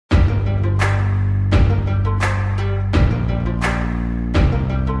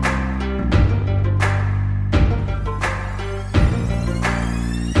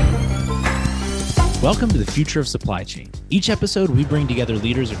Welcome to the Future of Supply Chain. Each episode, we bring together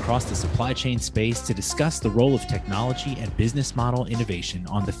leaders across the supply chain space to discuss the role of technology and business model innovation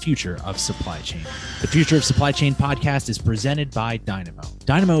on the future of supply chain. The Future of Supply Chain podcast is presented by Dynamo.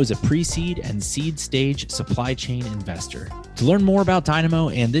 Dynamo is a pre-seed and seed stage supply chain investor. To learn more about Dynamo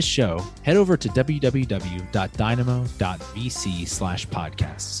and this show, head over to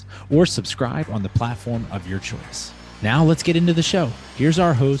www.dynamo.vc/podcasts or subscribe on the platform of your choice. Now let's get into the show. Here's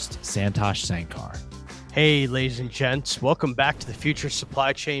our host, Santosh Sankar. Hey, ladies and gents, welcome back to the Future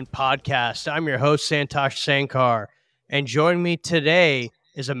Supply Chain Podcast. I'm your host, Santosh Sankar, and joining me today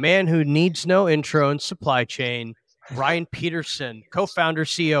is a man who needs no intro in supply chain, Ryan Petersen, co-founder,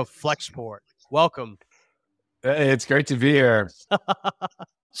 CEO of Flexport. Welcome. Hey, it's great to be here.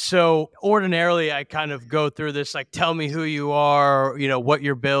 So ordinarily, I kind of go through this, like, tell me who you are, what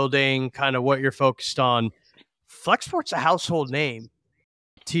you're building, kind of what you're focused on. Flexport's a household name,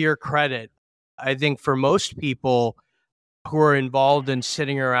 to your credit. I think for most people who are involved in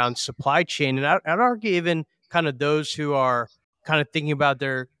sitting around supply chain, and I'd argue even kind of those who are kind of thinking about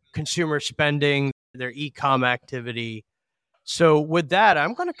their consumer spending, their e-com activity. So with that,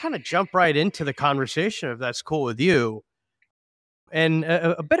 I'm going to kind of jump right into the conversation, if that's cool with you. And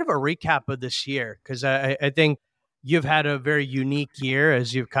a bit of a recap of this year, because I think you've had a very unique year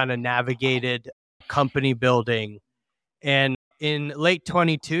as you've kind of navigated company building. And in late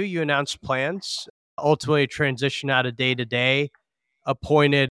 22, you announced plans, ultimately transition out of day-to-day,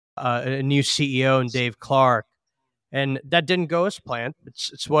 appointed a new CEO in Dave Clark. And that didn't go as planned.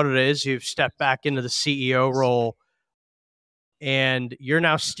 It's what it is. You've stepped back into the CEO role, and you're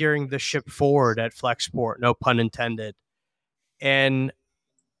now steering the ship forward at Flexport, no pun intended. And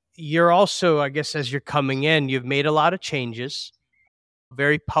you're also, I guess, as you're coming in, you've made a lot of changes,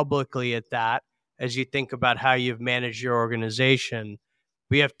 very publicly at that, as you think about how you've managed your organization.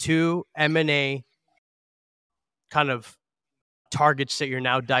 We have two M&A kind of targets that you're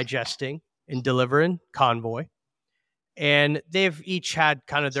now digesting and delivering, Convoy. And they've each had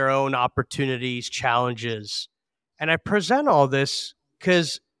kind of their own opportunities, challenges. And I present all this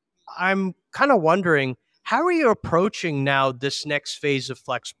because I'm kind of wondering, how are you approaching now this next phase of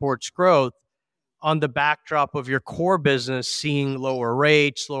Flexport's growth on the backdrop of your core business seeing lower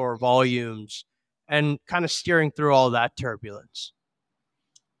rates, lower volumes, and kind of steering through all that turbulence?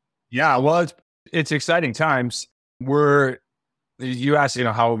 Yeah, well, it's exciting times. You asked,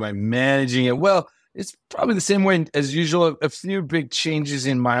 how am I managing it? Well, it's probably the same way as usual. A few big changes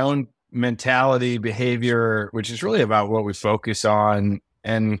in my own mentality, behavior, which is really about what we focus on.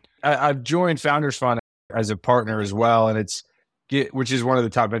 And I've joined Founders Fund as a partner as well, and which is one of the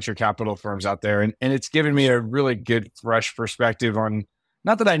top venture capital firms out there. And it's given me a really good, fresh perspective on,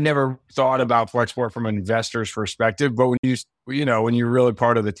 not that I never thought about Flexport from an investor's perspective, but when you're really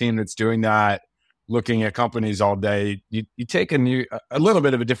part of the team that's doing that, looking at companies all day, you take a little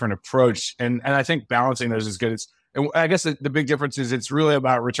bit of a different approach. And I think balancing those is good. And I guess the big difference is it's really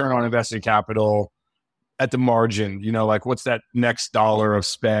about return on invested capital at the margin, like what's that next dollar of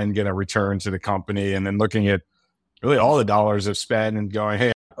spend going to return to the company? And then looking at really all the dollars of spend and going,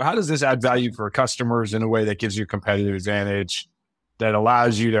 hey, how does this add value for customers in a way that gives you a competitive advantage, that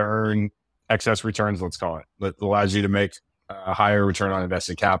allows you to earn excess returns, let's call it, that allows you to make a higher return on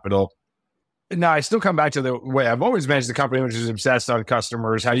invested capital. Now, I still come back to the way I've always managed the company, which is obsessed on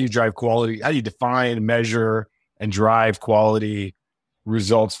customers. How do you drive quality? How do you define, measure, and drive quality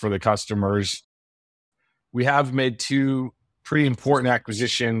results for the customers? We have made two pretty important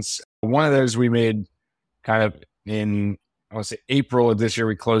acquisitions. One of those we made kind of in, I want to say April of this year.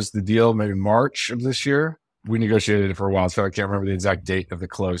 We closed the deal, maybe March of this year. We negotiated it for a while, so I can't remember the exact date of the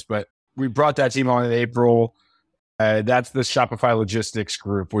close, but we brought that team on in April. That's the Shopify Logistics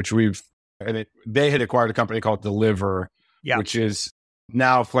Group, which they had acquired a company called Deliver, which is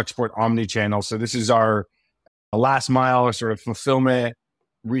now Flexport Omnichannel. So this is our last mile sort of fulfillment,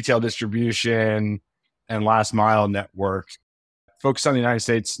 retail distribution, and last mile network. Focused on the United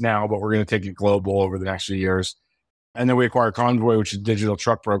States now, but we're going to take it global over the next few years. And then we acquired Convoy, which is digital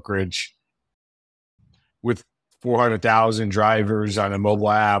truck brokerage, with 400,000 drivers on a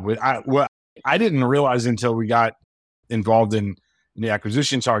mobile app. I didn't realize until we got involved in the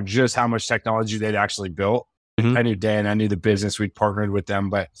acquisition talk just how much technology they'd actually built. Mm-hmm. I knew Dan, I knew the business, we'd partnered with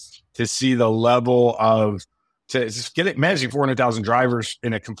them, but to see the level of managing 400,000 drivers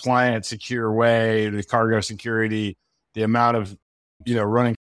in a compliant, secure way, the cargo security, the amount of,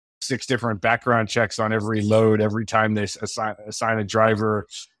 running 6 different background checks on every load, every time they assign a driver,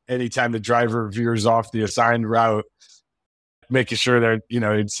 anytime the driver veers off the assigned route, making sure that,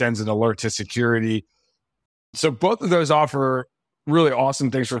 it sends an alert to security. So both of those offer really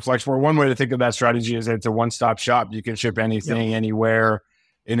awesome things for Flexport. One way to think of that strategy is it's a one-stop shop. You can ship anything, anywhere,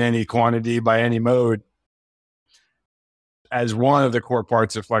 in any quantity, by any mode, as one of the core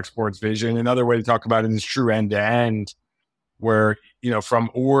parts of Flexport's vision. Another way to talk about it is true end-to-end, where, from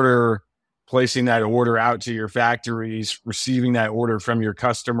placing that order out to your factories, receiving that order from your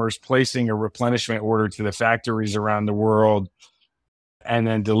customers, placing a replenishment order to the factories around the world, and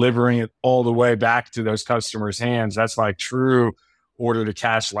then delivering it all the way back to those customers' hands. That's like true order to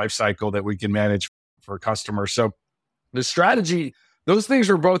cash life cycle that we can manage for customers. So the strategy, those things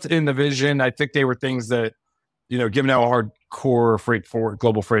were both in the vision. I think they were things that, given how hardcore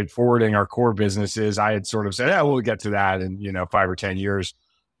global freight forwarding our core business is, I had sort of said, yeah, we'll get to that in, 5 or 10 years.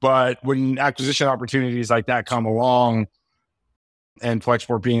 But when acquisition opportunities like that come along, and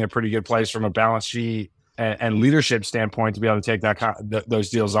Flexport being a pretty good place from a balance sheet and leadership standpoint to be able to take those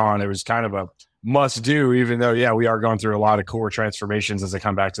deals on, it was kind of a must do, even though, we are going through a lot of core transformations as I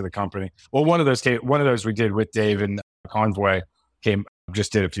come back to the company. Well, one of those we did with Dave and Convoy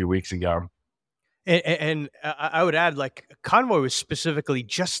just did a few weeks ago. And I would add, like, Convoy was specifically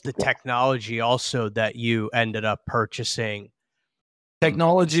just the technology also that you ended up purchasing.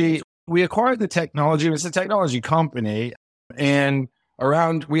 Technology, we acquired the technology. It was a technology company, and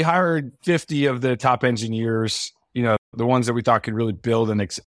we hired 50 of the top engineers, the ones that we thought could really build and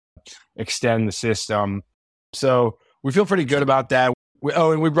extend the system. So we feel pretty good about that.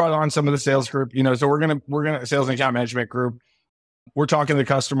 And we brought on some of the sales group, so we're gonna sales and account management group. We're talking to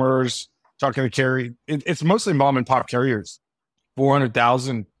customers, talking to carry. It's mostly mom and pop carriers,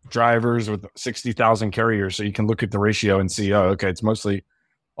 400,000 drivers with 60,000 carriers. So you can look at the ratio and see, okay, it's mostly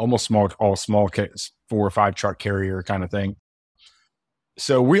almost all small 4 or 5 truck carrier kind of thing.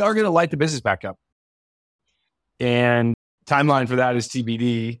 So we are going to light the business back up. And timeline for that is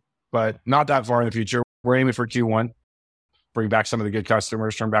TBD, but not that far in the future. We're aiming for Q1, bring back some of the good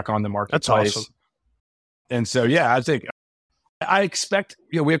customers, turn back on the marketplace. That's awesome. And so, I expect,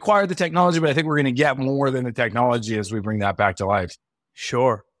 we acquired the technology, but I think we're going to get more than the technology as we bring that back to life.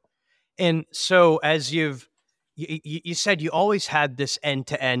 Sure. And so as you said, you always had this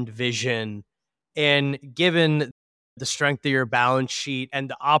end-to-end vision, and given the strength of your balance sheet and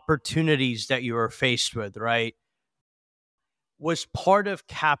the opportunities that you were faced with, right? Was part of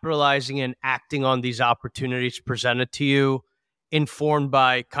capitalizing and acting on these opportunities presented to you informed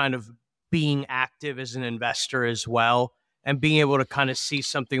by kind of being active as an investor as well, and being able to kind of see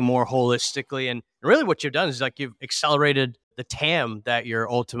something more holistically? And really what you've done is, like, you've accelerated the TAM that you're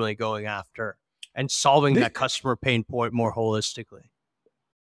ultimately going after and solving that customer pain point more holistically.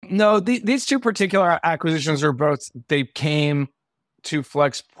 No, these two particular acquisitions they came to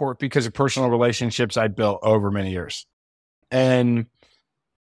Flexport because of personal relationships I built over many years. And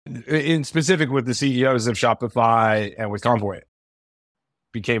in specific with the CEOs of Shopify and with Convoy,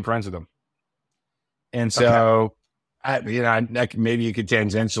 became friends with them. And so, maybe you could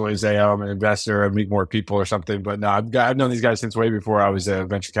tangentially say, I'm an investor, I meet more people or something, but no, I've known these guys since way before I was a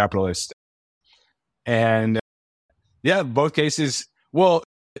venture capitalist. And both cases, well,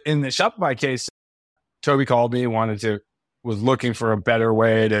 in the Shopify case, Toby called me, was looking for a better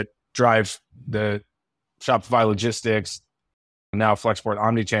way to drive the Shopify logistics, now Flexport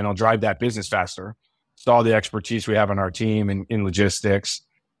omnichannel, drive that business faster. Saw the expertise we have on our team in logistics,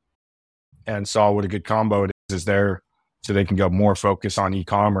 and saw what a good combo it is there, so they can go more focus on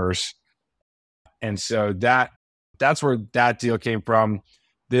e-commerce. And so that's where that deal came from.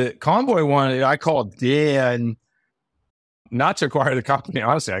 The Convoy one, I called Dan, not to acquire the company,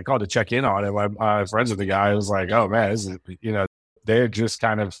 honestly. I called to check in on it. I'm friends with the guy. I was like, oh man, this is, they had just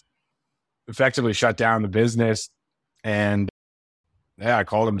kind of effectively shut down the business. And I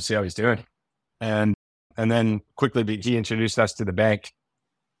called him to see how he's doing. And then quickly he introduced us to the bank,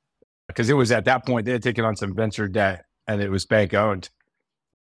 because it was at that point they had taken on some venture debt and it was bank owned.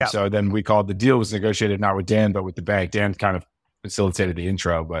 Yeah. So then the deal was negotiated not with Dan, but with the bank. Dan kind of facilitated the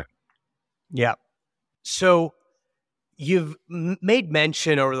intro, but. Yeah. So you've made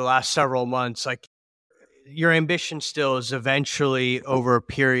mention over the last several months, like, your ambition still is eventually, over a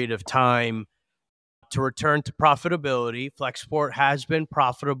period of time, to return to profitability. Flexport has been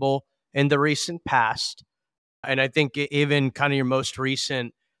profitable in the recent past. And I think even kind of your most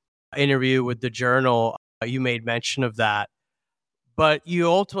recent interview with the Journal, you made mention of that. But you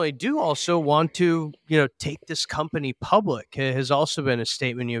ultimately do also want to, take this company public. It has also been a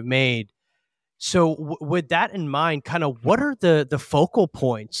statement you've made. So with that in mind, kind of what are the focal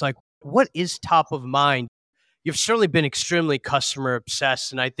points? Like, what is top of mind? You've certainly been extremely customer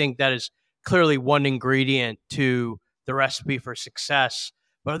obsessed, and I think that is clearly one ingredient to the recipe for success.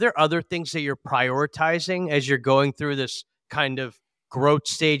 But are there other things that you're prioritizing as you're going through this kind of growth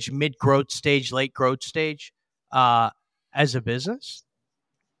stage, mid growth stage, late growth stage as a business?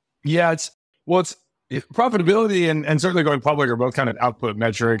 Yeah, it's profitability and certainly going public are both kind of output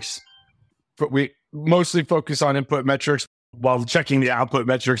metrics. But we mostly focus on input metrics while checking the output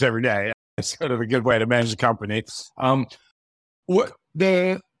metrics every day. It's sort of a good way to manage the company.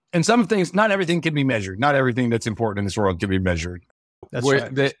 And some things, not everything can be measured. Not everything that's important in this world can be measured. That's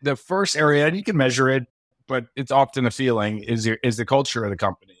right. The first area, and you can measure it, but it's often a feeling, is the culture of the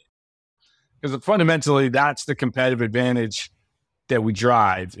company. Because fundamentally, that's the competitive advantage that we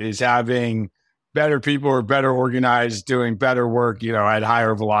drive, is having better people who are better organized, doing better work, at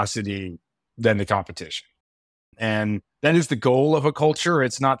higher velocity than the competition. And that is the goal of a culture.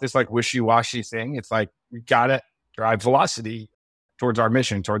 It's not this like wishy-washy thing. It's like, we got to drive velocity towards our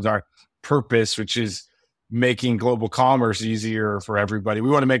mission, towards our purpose, which is making global commerce easier for everybody. We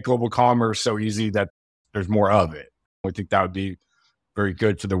want to make global commerce so easy that there's more of it. We think that would be very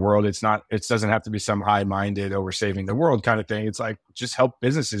good for the world. It doesn't have to be some high-minded over saving the world kind of thing. It's like, just help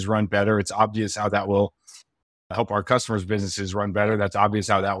businesses run better. It's obvious how that will help our customers' businesses run better. That's obvious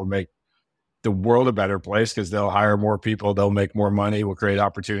how that will make the world a better place, because they'll hire more people, they'll make more money, we'll create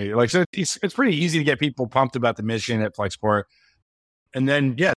opportunity. So it's pretty easy to get people pumped about the mission at Flexport. And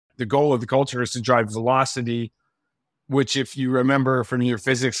then, the goal of the culture is to drive velocity, which, if you remember from your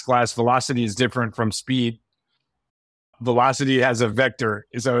physics class, velocity is different from speed. Velocity has a vector.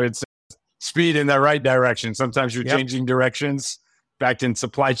 So it's speed in the right direction. Sometimes you're changing directions. Back in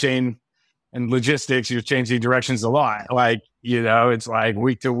supply chain and logistics, you're changing directions a lot. It's like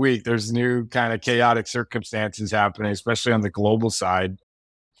week to week, there's new kind of chaotic circumstances happening, especially on the global side,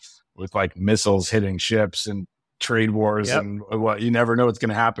 with like missiles hitting ships and trade wars and what, you never know what's going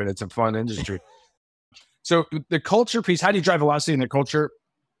to happen. It's a fun industry. So the culture piece, how do you drive velocity in the culture?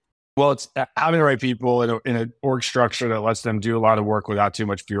 Well, it's having the right people in an org structure that lets them do a lot of work without too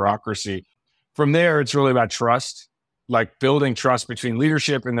much bureaucracy. From there, it's really about trust, like building trust between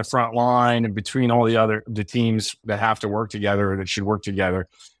leadership and the front line and between all the teams that have to work together, that should work together.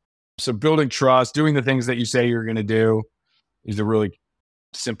 So building trust, doing the things that you say you're going to do is a really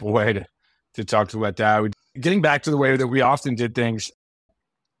simple way to talk about that. Getting back to the way that we often did things,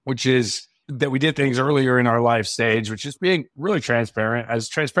 which is that we did things earlier in our life stage, which is being really transparent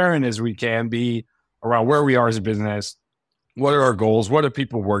as we can be around where we are as a business. What are our goals? What are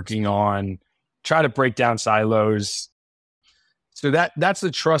people working on? Try to break down silos. So that's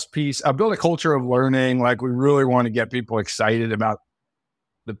the trust piece. I build a culture of learning. Like, we really want to get people excited about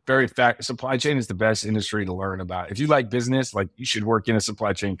the very fact supply chain is the best industry to learn about. If you like business, like, you should work in a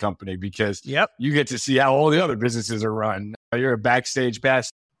supply chain company, because you get to see how all the other businesses are run. You're a backstage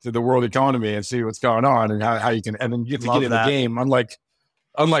pass to the world economy and see what's going on and how you can, and then you get to get in the game.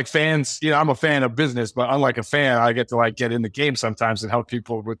 Unlike fans, I'm a fan of business, but unlike a fan, I get to get in the game sometimes and help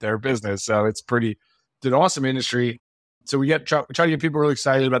people with their business. So it's an awesome industry. So we try to get people really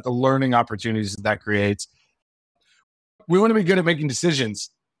excited about the learning opportunities that creates. We want to be good at making decisions.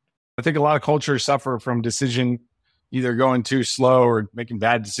 I think a lot of cultures suffer from decision, either going too slow or making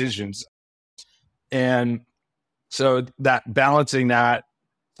bad decisions. And so that balancing that,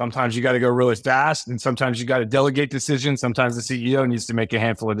 sometimes you got to go really fast, and sometimes you got to delegate decisions. Sometimes the CEO needs to make a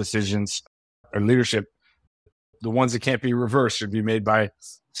handful of decisions, or leadership. The ones that can't be reversed should be made by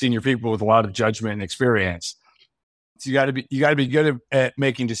senior people with a lot of judgment and experience. So you got to be good at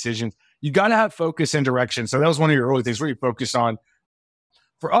making decisions. You got to have focus and direction. So that was one of your early things. What you focus on?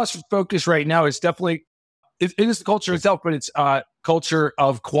 For us, focus right now is definitely, it is the culture itself, but it's culture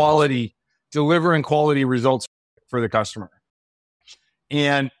of quality, delivering quality results for the customer.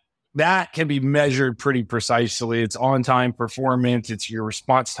 And that can be measured pretty precisely. It's on-time performance. It's your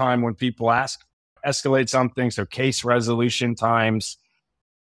response time when people escalate something. So case resolution times,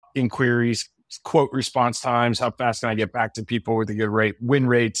 inquiries, quote response times. How fast can I get back to people with a good rate? Win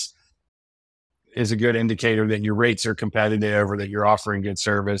rates is a good indicator that your rates are competitive or that you're offering good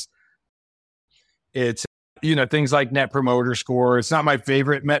service. It's, things like net promoter score. It's not my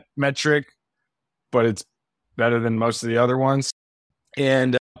favorite metric, but it's better than most of the other ones.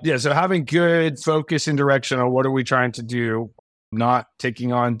 And so having good focus and direction on what are we trying to do, not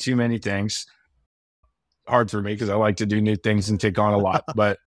taking on too many things. Hard for me because I like to do new things and take on a lot,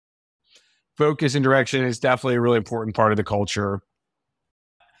 but focus and direction is definitely a really important part of the culture.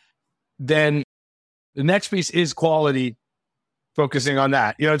 Then the next piece is quality, focusing on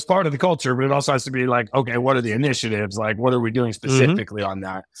that. It's part of the culture, but it also has to be like, okay, what are the initiatives? Like, what are we doing specifically on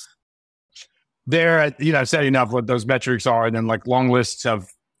that? There, I've said enough what those metrics are, and then long lists of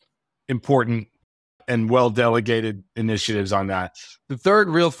important and well-delegated initiatives on that. The third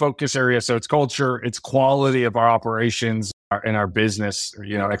real focus area, so it's culture, it's quality of our operations and our business,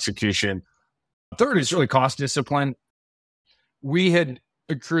 execution. Third is really cost discipline. We had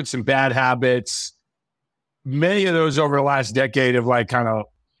accrued some bad habits. Many of those over the last decade of kind of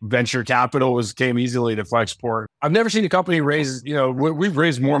venture capital came easily to Flexport. I've never seen a company raise, we've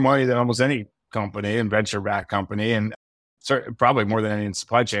raised more money than almost any company and venture-backed company, and probably more than any in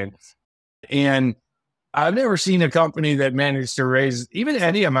supply chain. And I've never seen a company that managed to raise even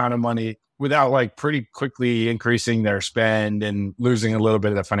any amount of money without pretty quickly increasing their spend and losing a little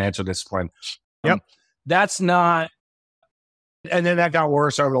bit of the financial discipline. Yep. That's not, and then that got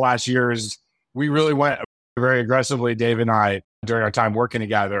worse over the last years. We really went very aggressively, Dave and I, during our time working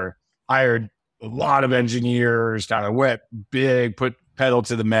together, hired a lot of engineers, kind of went big, put pedal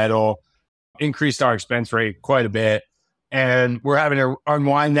to the metal, increased our expense rate quite a bit. And we're having to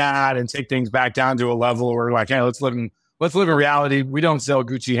unwind that and take things back down to a level where we're like, hey, let's live in reality. We don't sell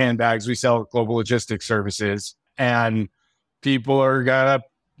Gucci handbags. We sell global logistics services. And people are gonna,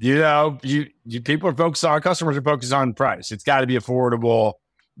 people are focused on, our customers are focused on price. It's got to be affordable.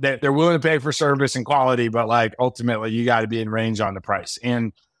 They're willing to pay for service and quality, but ultimately you got to be in range on the price.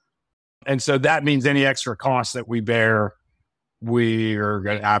 And so that means any extra costs that we bear, we are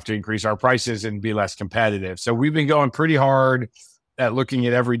going to have to increase our prices and be less competitive. So we've been going pretty hard at looking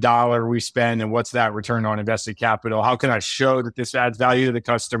at every dollar we spend and what's that return on invested capital. How can I show that this adds value to the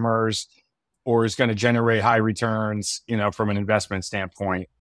customers or is going to generate high returns, from an investment standpoint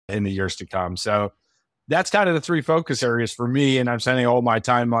in the years to come. So that's kind of the three focus areas for me. And I'm spending all my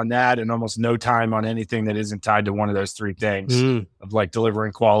time on that and almost no time on anything that isn't tied to one of those three things of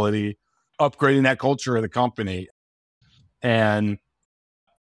delivering quality, upgrading that culture of the company, and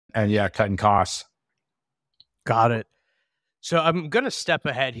cutting costs. Got it. So I'm going to step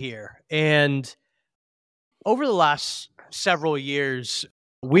ahead here. And over the last several years,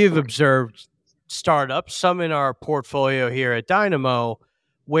 we've observed startups, some in our portfolio here at Dynamo,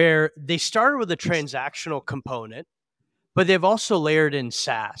 where they started with a transactional component, but they've also layered in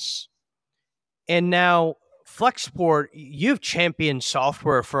SaaS. And now Flexport, you've championed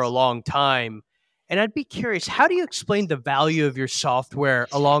software for a long time. And I'd be curious, how do you explain the value of your software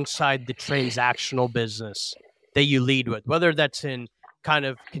alongside the transactional business that you lead with, whether that's in kind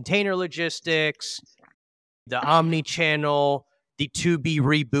of container logistics, the omni-channel, the to-be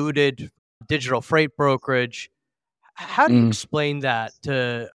rebooted digital freight brokerage? How do you explain that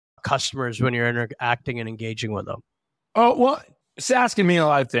to customers when you're interacting and engaging with them? Oh, well, SaaS can mean a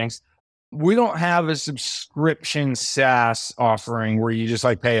lot of things. We don't have a subscription SaaS offering where you just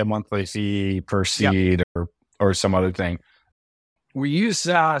pay a monthly fee per seat or some other thing. We use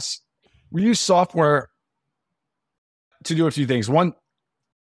SaaS, we use software to do a few things. One,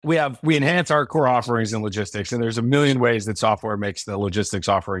 we enhance our core offerings in logistics, and there's a million ways that software makes the logistics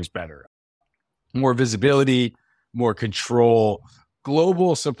offerings better. More visibility, more control,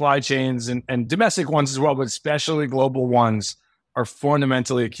 global supply chains and domestic ones as well, but especially global ones are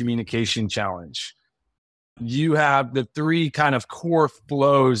fundamentally a communication challenge. You have the three kind of core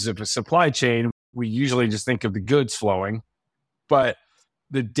flows of a supply chain. We usually just think of the goods flowing, but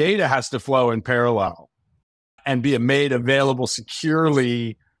the data has to flow in parallel and be made available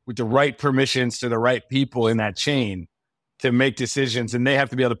securely with the right permissions to the right people in that chain to make decisions. And they have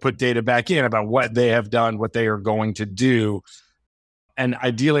to be able to put data back in about what they have done, what they are going to do. And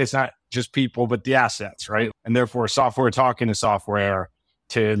ideally, it's not just people, but the assets, right? And therefore, software talking to software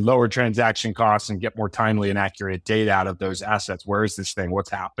to lower transaction costs and get more timely and accurate data out of those assets. Where is this thing?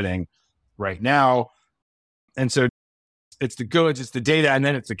 What's happening right now? And so it's the goods, it's the data, and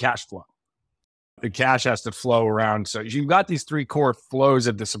then it's the cash flow. The cash has to flow around. So you've got these three core flows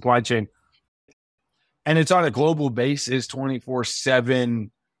of the supply chain, and it's on a global basis, 24/7,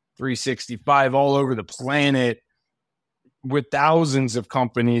 365, all over the planet, with thousands of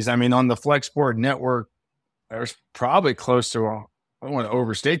companies. I mean, on the Flexport network, there's probably close to, I don't want to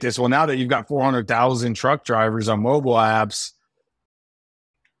overstate this. Well, now that you've got 400,000 truck drivers on mobile apps,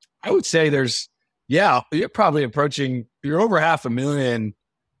 I would say you're probably approaching, you're over 500,000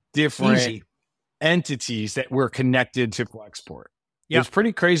 different entities that were connected to Flexport. Yep. It's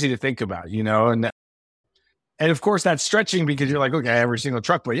pretty crazy to think about, and of course that's stretching because you're like, okay, every single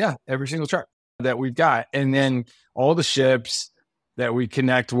truck, but every single truck that we've got. And then all the ships that we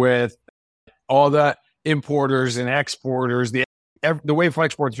connect with, all the importers and exporters. The way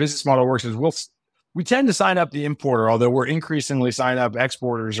Flexport's business model works is we tend to sign up the importer, although we're increasingly sign up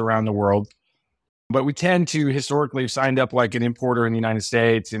exporters around the world. But we tend to historically have signed up like an importer in the United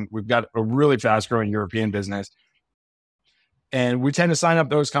States, and we've got a really fast growing European business. And we tend to sign up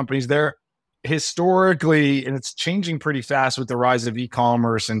those companies. They're historically, and it's changing pretty fast with the rise of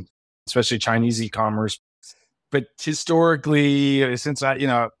e-commerce and especially Chinese e-commerce. But historically, since I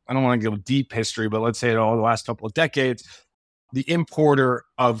don't want to go deep history, but let's say the last couple of decades, the importer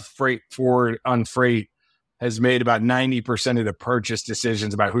of freight forward on freight has made about 90% of the purchase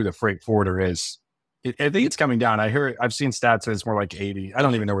decisions about who the freight forwarder is. I think it's coming down. I've seen stats that it's more like 80. I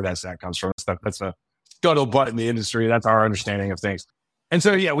don't even know where that stat comes from. That's a scuttlebutt in the industry. That's our understanding of things. And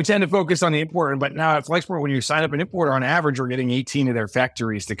so, we tend to focus on the importer. But now at Flexport, when you sign up an importer, on average, we're getting 18 of their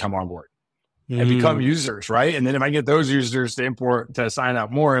factories to come on board and become users, right? And then if I get those users to sign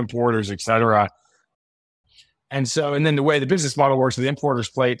up more importers, et cetera. And so, and then the way the business model works, the importers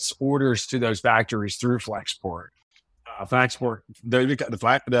place orders to those factories through Flexport. Flexport,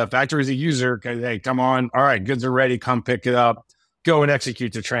 the factory is a user. Hey, come on. All right, goods are ready. Come pick it up. Go and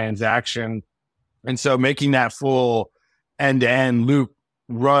execute the transaction. And so making that full end-to-end loop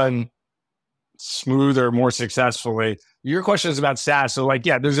run smoother, more successfully. Your question is about SaaS. So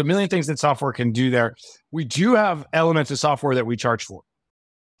there's a million things that software can do there. We do have elements of software that we charge for,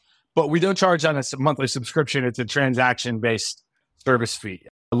 but we don't charge on a monthly subscription. It's a transaction-based service fee.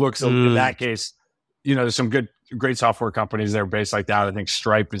 It looks, in that case, there's some great software companies that are based like that. I think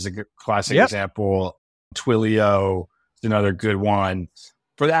Stripe is a good classic example. Twilio is another good one.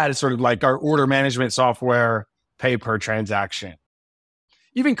 For that, it's sort of like our order management software, pay per transaction.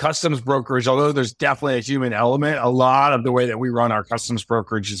 Even customs brokerage, although there's definitely a human element, a lot of the way that we run our customs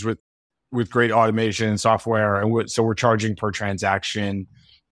brokerage is with great automation and software. And so we're charging per transaction.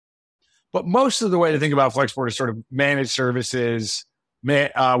 But most of the way to think about Flexport is sort of managed services,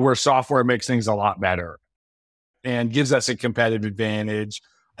 where software makes things a lot better and gives us a competitive advantage.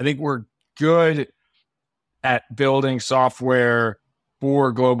 I think we're good at building software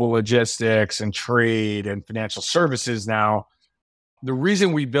for global logistics and trade and financial services now. The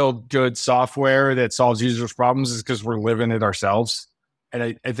reason we build good software that solves users' problems is because we're living it ourselves.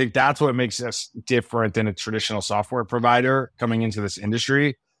 And I think that's what makes us different than a traditional software provider coming into this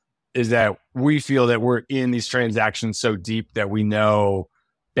industry, is that we feel that we're in these transactions so deep that we know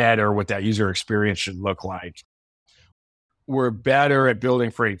better what that user experience should look like. We're better at building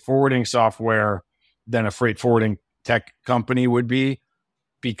freight forwarding software than a freight forwarding tech company would be,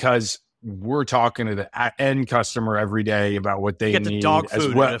 because we're talking to the end customer every day about what they need. The dog food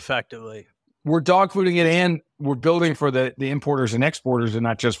as well. Effectively. We're dog fooding it, and we're building for the importers and exporters and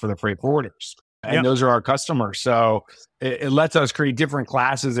not just for the freight forwarders. And those are our customers. So it lets us create different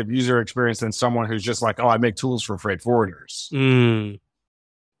classes of user experience than someone who's just like, I make tools for freight forwarders.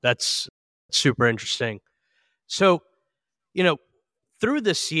 That's super interesting. So, through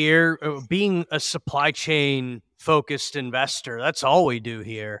this year, being a supply chain focused investor, that's all we do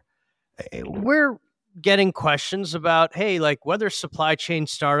here. We're getting questions about, whether supply chain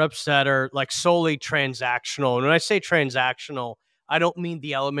startups that are solely transactional. And when I say transactional, I don't mean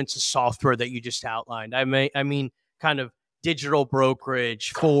the elements of software that you just outlined. I mean kind of digital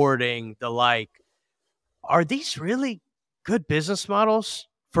brokerage, forwarding, the like. Are these really good business models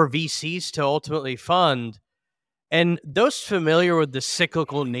for VCs to ultimately fund? And those familiar with the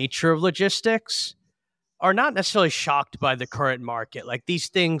cyclical nature of logistics are not necessarily shocked by the current market. These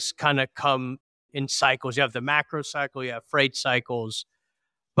things kind of come in cycles. You have the macro cycle, you have freight cycles.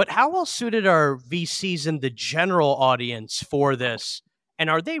 But how well suited are VCs in the general audience for this? And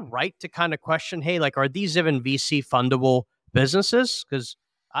are they right to kind of question, are these even VC fundable businesses? Because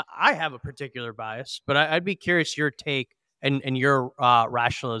I have a particular bias, but I'd be curious your take and your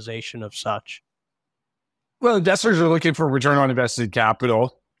rationalization of such. Well, investors are looking for return on invested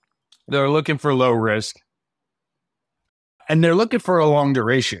capital. They're looking for low risk. And they're looking for a long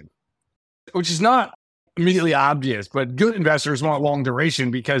duration, which is not immediately obvious, but good investors want long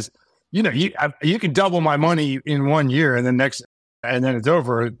duration because, you can double my money in 1 year and then it's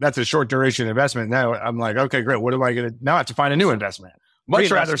over. That's a short duration investment. Now I'm like, okay, great. What am I going to, now I have to find a new investment. Much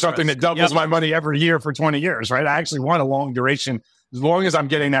rather something that doubles my money every year for 20 years, right? I actually want a long duration as long as I'm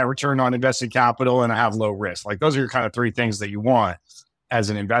getting that return on invested capital and I have low risk. Those are your kind of three things that you want as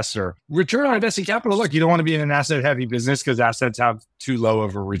an investor. Return on invested capital, look, you don't want to be in an asset heavy business because assets have too low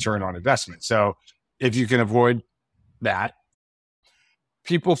of a return on investment. So if you can avoid that,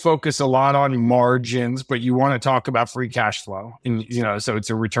 people focus a lot on margins, but you want to talk about free cash flow. And, so it's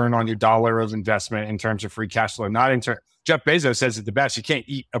a return on your dollar of investment in terms of free cash flow, not in Jeff Bezos says it the best. You can't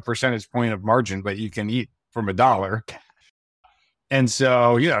eat a percentage point of margin, but you can eat from a dollar. And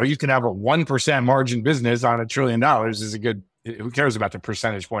so, you can have a 1% margin business on $1 trillion is a good, who cares about the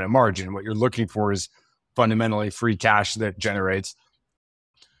percentage point of margin? What you're looking for is fundamentally free cash that generates.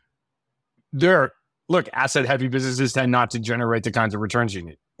 Asset heavy businesses tend not to generate the kinds of returns you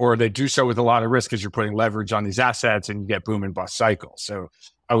need, or they do so with a lot of risk because you're putting leverage on these assets and you get boom and bust cycles. So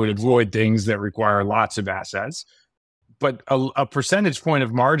I would avoid things that require lots of assets. But a percentage point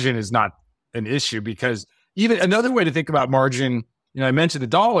of margin is not an issue, because even another way to think about margin, I mentioned the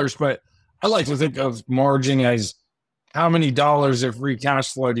dollars, but I like to think of margin as how many dollars of free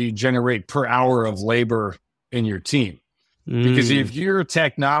cash flow do you generate per hour of labor in your team? Because if your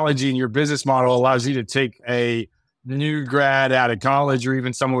technology and your business model allows you to take a new grad out of college or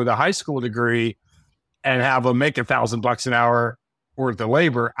even someone with a high school degree and have them make $1,000 an hour worth of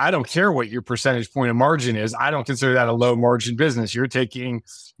labor, I don't care what your percentage point of margin is. I don't consider that a low margin business. You're taking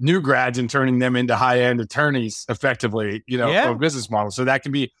new grads and turning them into high-end attorneys effectively, of a business model. So that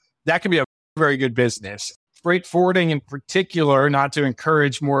can be a very good business. Freight forwarding in particular, not to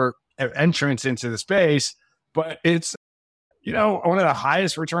encourage more entrance into the space, but it's, one of the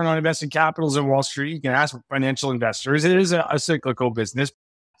highest return on invested capitals in Wall Street. You can ask financial investors. It is a cyclical business,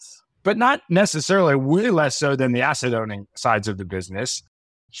 but not necessarily, way less so than the asset owning sides of the business.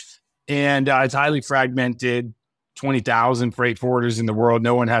 And it's highly fragmented, 20,000 freight forwarders in the world.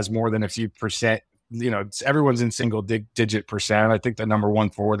 No one has more than a few percent. Everyone's in single digit percent. I think the number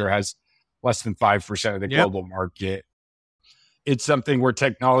one forwarder has less than 5% of the global market. It's something where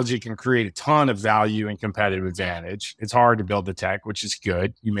technology can create a ton of value and competitive advantage. It's hard to build the tech, which is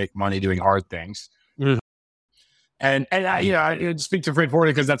good. You make money doing hard things. Mm-hmm. And I speak to freight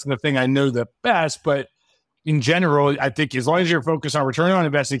forwarding because that's the thing I know the best. But in general, I think as long as you're focused on return on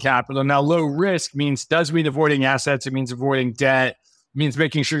invested capital, now low risk does mean avoiding assets. It means avoiding debt. It means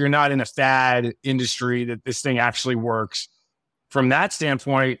making sure you're not in a fad industry, that this thing actually works. From that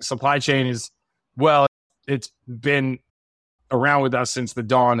standpoint, supply chain it's been around with us since the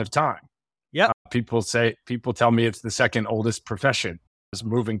dawn of time. Yeah. People tell me it's the second oldest profession, is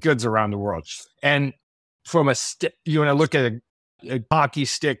moving goods around the world. And from when I look at a hockey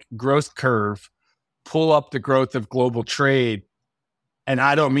stick growth curve, pull up the growth of global trade. And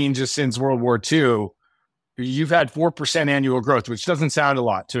I don't mean just since World War II, you've had 4% annual growth, which doesn't sound a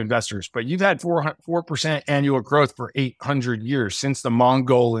lot to investors, but you've had 4% annual growth for 800 years since the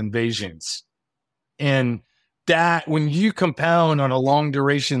Mongol invasions. And that, when you compound on a long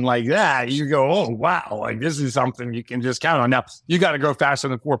duration like that, you go, oh, wow, like this is something you can just count on. Now, you got to grow faster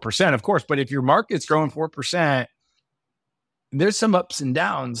than 4%, of course, but if your market's growing 4%, there's some ups and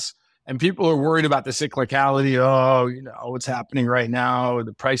downs, and people are worried about the cyclicality. Oh, what's happening right now?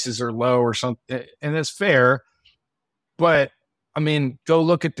 The prices are low or something. And that's fair. But I mean, go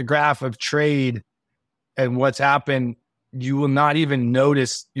look at the graph of trade and what's happened. You will not even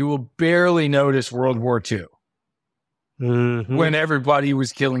notice, you will barely notice World War II. Mm-hmm. When everybody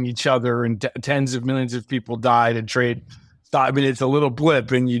was killing each other and tens of millions of people died and trade stopped. I mean, it's a little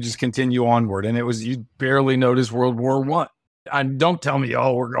blip and you just continue onward. And you barely notice World War I. And don't tell me,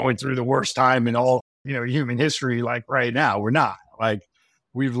 we're going through the worst time in all, human history. Like right now, we're not. Like,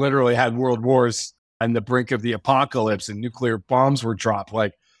 we've literally had world wars on the brink of the apocalypse and nuclear bombs were dropped.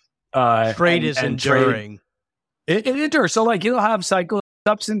 Like, trade is enduring. It endures. So like, you'll have cycles,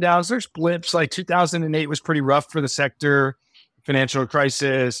 ups and downs. There's blips. Like 2008 was pretty rough for the sector, financial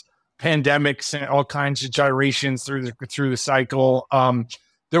crisis, pandemics, and all kinds of gyrations through the cycle.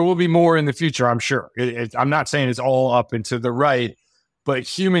 There will be more in the future, I'm sure. I'm not saying it's all up and to the right, but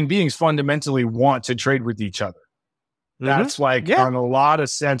human beings fundamentally want to trade with each other. Mm-hmm. That's on a lot of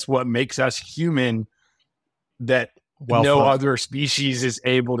sense, what makes us human, that no other species is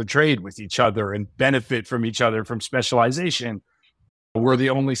able to trade with each other and benefit from each other from specialization. We're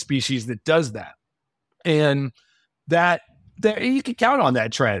the only species that does that. And that you can count on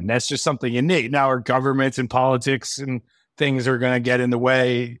that trend. That's just something innate. Now, our governments and politics and things are going to get in the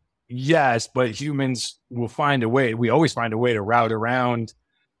way. Yes, but humans will find a way. We always find a way to route around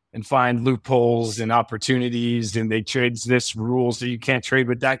and find loopholes and opportunities. And they trade this rule, so you can't trade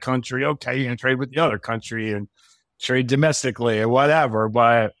with that country. Okay, you're going to trade with the other country and trade domestically or whatever.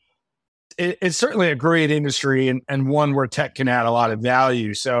 But it's certainly a great industry and one where tech can add a lot of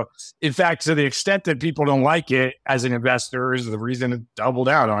value. So, in fact, to the extent that people don't like it as an investor is the reason to double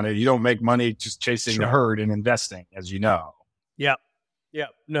down on it. You don't make money just chasing the herd and investing, as you know. Yeah. Yeah.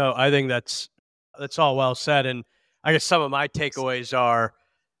 No, I think that's all well said. And I guess some of my takeaways are,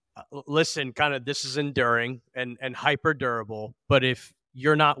 listen, kind of this is enduring and hyper durable. But if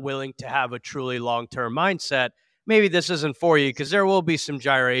you're not willing to have a truly long-term mindset, maybe this isn't for you, because there will be some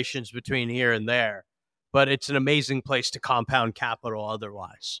gyrations between here and there, but it's an amazing place to compound capital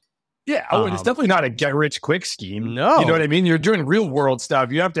otherwise. Yeah. It's definitely not a get rich quick scheme. No. You know what I mean? You're doing real world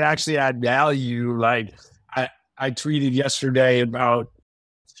stuff. You have to actually add value. Like I tweeted yesterday about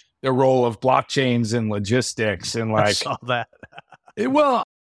the role of blockchains in logistics, and I saw that.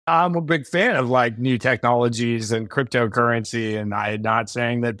 I'm a big fan of like new technologies and cryptocurrency, and I'm not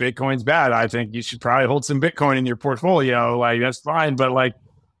saying that Bitcoin's bad. I think you should probably hold some Bitcoin in your portfolio. Like that's fine. But like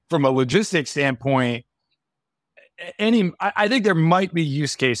from a logistics standpoint, I think there might be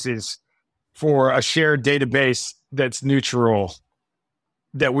use cases for a shared database that's neutral,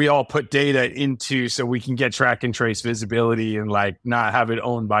 that we all put data into so we can get track and trace visibility and like not have it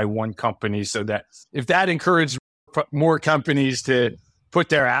owned by one company. So that if that encouraged more companies to put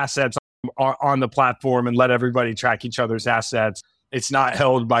their assets on the platform and let everybody track each other's assets, it's not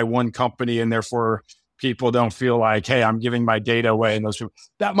held by one company, and therefore people don't feel like, hey, I'm giving my data away. And those people,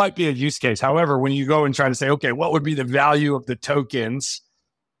 that might be a use case. However, when you go and try to say, okay, what would be the value of the tokens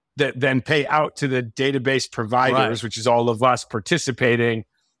that then pay out to the database providers, which is all of us participating,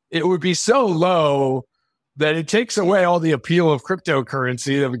 it would be so low that it takes away all the appeal of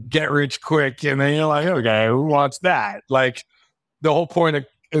cryptocurrency of get rich quick. And then you're like, okay, who wants that? Like the whole point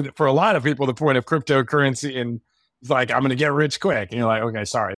of, for a lot of people, the point of cryptocurrency and it's like, I'm going to get rich quick. And you're like, okay,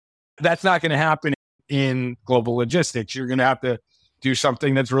 sorry. That's not going to happen in global logistics. You're going to have to do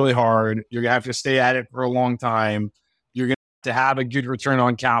something that's really hard. You're going to have to stay at it for a long time. You're going to have a good return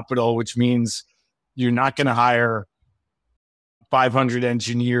on capital, which means you're not going to hire 500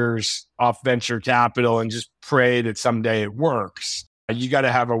 engineers off venture capital and just pray that someday it works. You got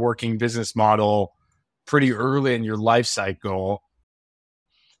to have a working business model pretty early in your life cycle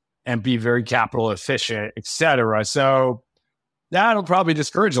and be very capital efficient, et cetera. So that'll probably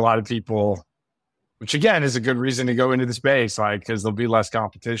discourage a lot of people, which again is a good reason to go into the space, like, because there'll be less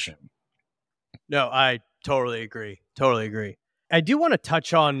competition. No, I totally agree. Totally agree. I do want to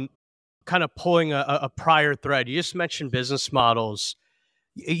touch on kind of pulling a prior thread. You just mentioned business models.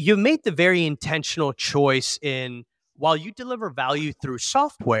 You made the very intentional choice in, while you deliver value through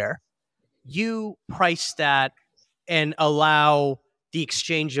software, you price that and allow the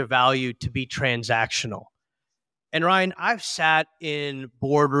exchange of value to be transactional. And Ryan, I've sat in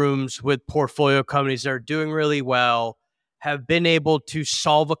boardrooms with portfolio companies that are doing really well, have been able to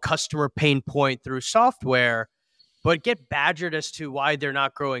solve a customer pain point through software, but get badgered as to why they're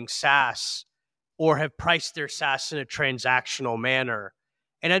not growing SaaS or have priced their SaaS in a transactional manner.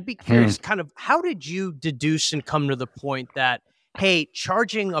 And I'd be curious, kind of, how did you deduce and come to the point that, hey,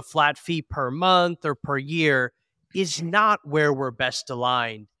 charging a flat fee per month or per year is not where we're best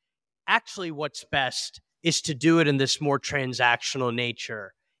aligned? Actually, what's best is to do it in this more transactional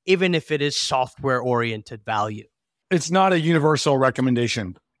nature, even if it is software-oriented value. It's not a universal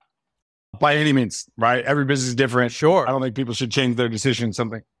recommendation by any means, right? Every business is different. Sure. I don't think people should change their decision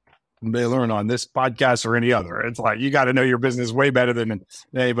something they learn on this podcast or any other. It's like, you got to know your business way better than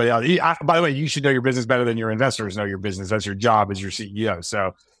anybody else. By the way, you should know your business better than your investors know your business. That's your job as your CEO.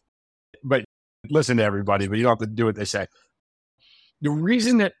 So, but listen to everybody, but you don't have to do what they say. The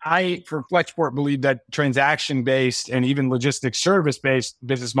reason that I, for Flexport, believe that transaction-based and even logistics service-based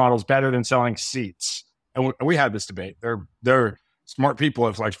business model is better than selling seats. And we had this debate. They're smart people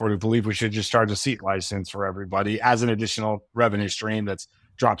at Flexport who believe we should just charge a seat license for everybody as an additional revenue stream that's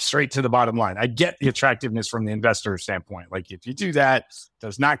dropped straight to the bottom line. I get the attractiveness from the investor standpoint. Like if you do that, it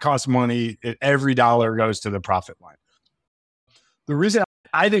does not cost money. Every dollar goes to the profit line. The reason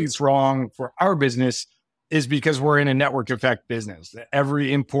I think it's wrong for our business is because we're in a network effect business.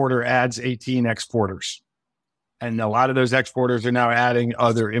 Every importer adds 18 exporters. And a lot of those exporters are now adding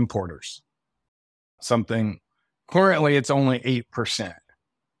other importers. Currently it's only 8%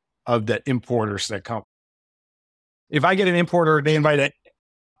 of the importers that come. If I get an importer, they invite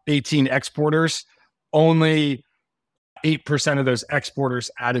 18 exporters, only 8% of those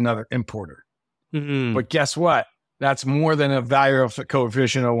exporters add another importer. Mm-hmm. But guess what? That's more than a viral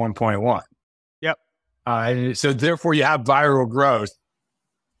coefficient of 1.1. Yep. So therefore you have viral growth.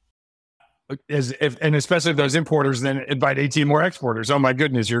 And especially if those importers then invite 18 more exporters. Oh my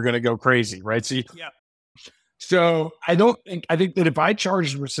goodness, you're going to go crazy, right? So I think that if I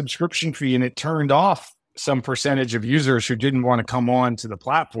charged a subscription fee and it turned off some percentage of users who didn't want to come on to the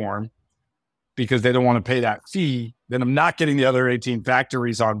platform because they don't want to pay that fee, then I'm not getting the other 18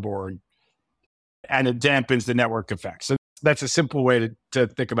 factories on board, and it dampens the network effect. So that's a simple way to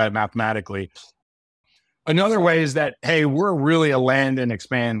think about it mathematically. Another way is that, hey, we're really a land and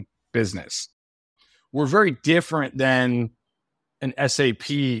expand business. We're very different than an SAP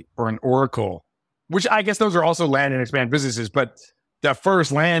or an Oracle, which I guess those are also land and expand businesses, but the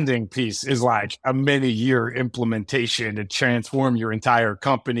first landing piece is like a many-year implementation to transform your entire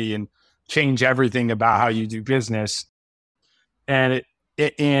company and change everything about how you do business. And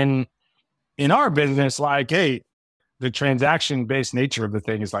in our business, like, hey, the transaction-based nature of the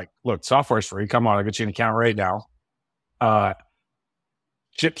thing is like, look, software's free. Come on, I'll get you an account right now.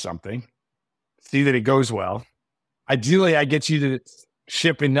 ship something, see that it goes well. Ideally, I get you to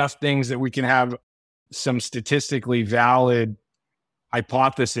ship enough things that we can have some statistically valid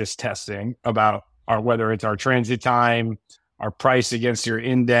hypothesis testing about whether it's our transit time, our price against your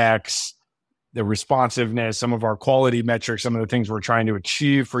index, the responsiveness, some of our quality metrics, some of the things we're trying to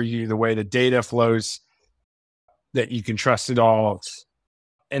achieve for you, the way the data flows, that you can trust it all.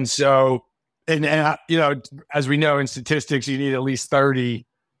 And so, as we know in statistics, you need at least 30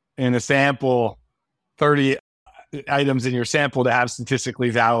 in a sample, 30 items in your sample to have statistically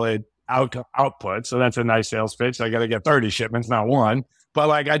valid output. So that's a nice sales pitch. I got to get 30 shipments, not one. But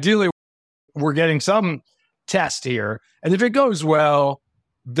ideally, we're getting some test here. And if it goes well,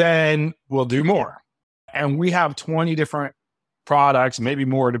 then we'll do more. And we have 20 different products, maybe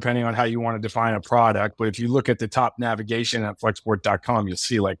more depending on how you want to define a product. But if you look at the top navigation at flexport.com, you'll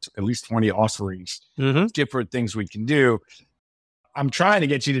see at least 20 offerings, different things we can do. I'm trying to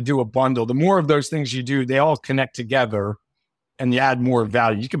get you to do a bundle. The more of those things you do, they all connect together and you add more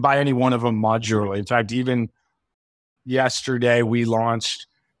value. You can buy any one of them modularly. In fact, even yesterday, we launched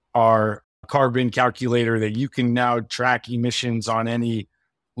our carbon calculator that you can now track emissions on any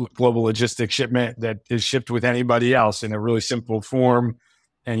global logistics shipment that is shipped with anybody else in a really simple form.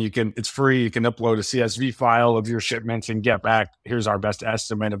 And it's free. You can upload a CSV file of your shipments and get back, here's our best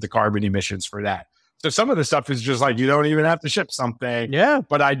estimate of the carbon emissions for that. So some of the stuff is just you don't even have to ship something. Yeah.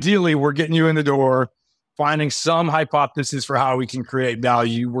 But ideally, we're getting you in the door, finding some hypothesis for how we can create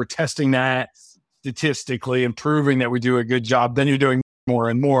value. We're testing that statistically and proving that we do a good job. Then you're doing more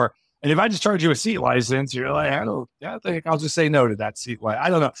and more. And if I just charge you a seat license, you're like, I think I'll just say no to that seat license. I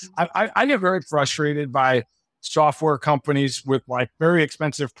don't know. I get very frustrated by software companies with very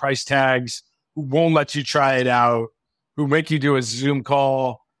expensive price tags who won't let you try it out, who make you do a Zoom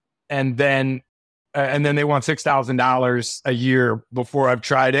call, and then they want $6,000 a year before I've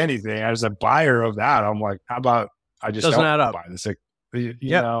tried anything. As a buyer of that, I'm like, how about I just doesn't don't add up. buy this?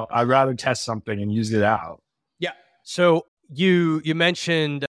 I'd rather test something and use it out. Yeah. So you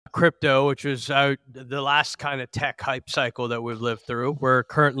mentioned crypto, which was the last kind of tech hype cycle that we've lived through. We're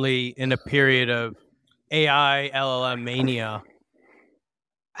currently in a period of AI, LLM mania.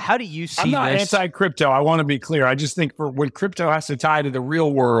 How do you see I'm not this? anti-crypto. I want to be clear. I just think when crypto has to tie to the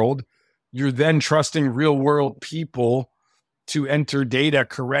real world, you're then trusting real world people to enter data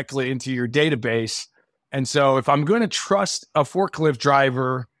correctly into your database. And so if I'm going to trust a forklift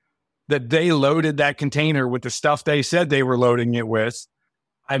driver that they loaded that container with the stuff they said they were loading it with,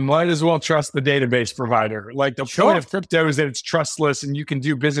 I might as well trust the database provider. The point of crypto is that it's trustless and you can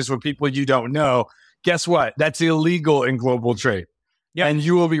do business with people you don't know. Guess what? That's illegal in global trade. Yep. And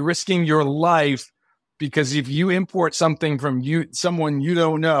you will be risking your life because if you import something from someone you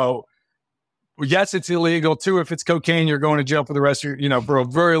don't know, yes, it's illegal too. If it's cocaine, you're going to jail for the rest of your, for a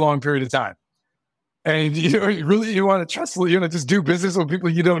very long period of time. And you want to trust, just do business with people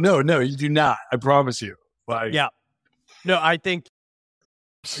you don't know. No, you do not. I promise you. Yeah. No, I think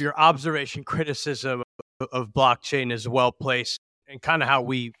your observation, criticism of blockchain is well placed and kind of how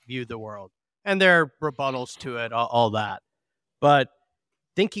we view the world. And there are rebuttals to it, all that. But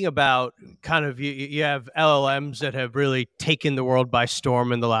thinking about kind of, you have LLMs that have really taken the world by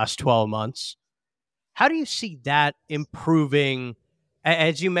storm in the last 12 months. How do you see that improving?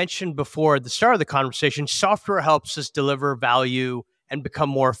 As you mentioned before at the start of the conversation, software helps us deliver value and become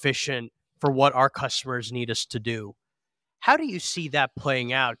more efficient for what our customers need us to do. How do you see that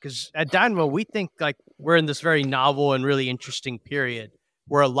playing out? Because at Dynamo, we think we're in this very novel and really interesting period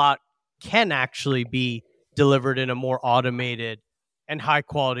where a lot can actually be delivered in a more automated and high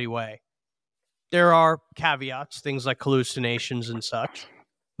quality way. There are caveats, things like hallucinations and such,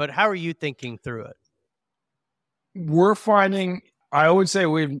 but how are you thinking through it? We're finding, I would say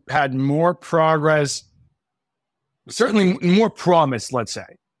we've had more progress, certainly more promise, let's say,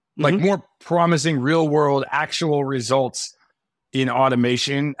 more promising real world actual results in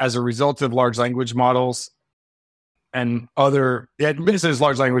automation as a result of large language models and this is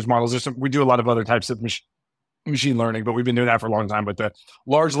large language models. We do a lot of other types of machine learning, but we've been doing that for a long time. But the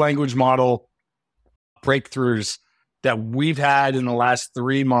large language model breakthroughs that we've had in the last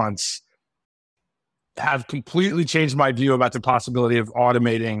 3 months have completely changed my view about the possibility of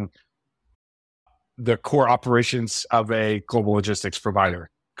automating the core operations of a global logistics provider.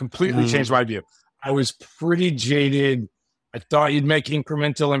 Completely changed my view. I was pretty jaded. I thought you'd make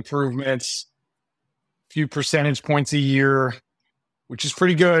incremental improvements, a few percentage points a year, which is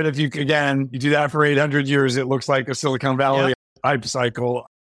pretty good. If you do that for 800 years, it looks like a Silicon Valley hype cycle.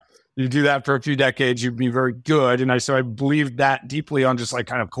 You do that for a few decades, you'd be very good. And so I believe that deeply on just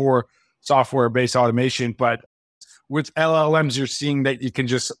kind of core software-based automation. But with LLMs, you're seeing that you can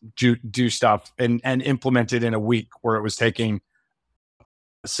just do stuff and implement it in a week where it was taking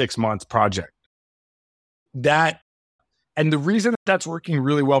a 6-month project. And the reason that's working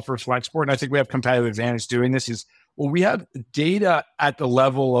really well for Flexport, and I think we have competitive advantage doing this, is, well, we have data at the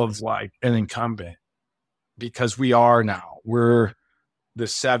level of like an incumbent, because we're the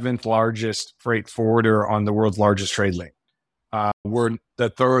 7th largest freight forwarder on the world's largest trade lane. We're the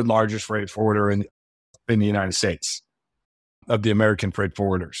 3rd largest freight forwarder in the United States of the American freight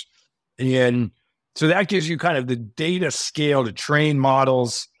forwarders. And so that gives you kind of the data scale to train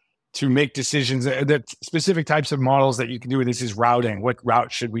models, to make decisions, that specific types of models that you can do. This is routing. What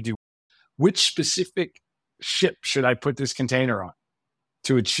route should we do? Which specific ship should I put this container on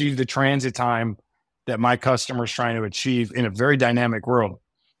to achieve the transit time that my customer is trying to achieve in a very dynamic world?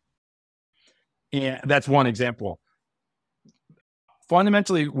 And that's one example.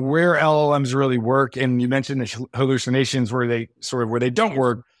 Fundamentally, where LLMs really work, and you mentioned the hallucinations where they don't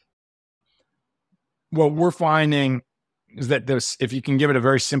work, what we're finding is that if you can give it a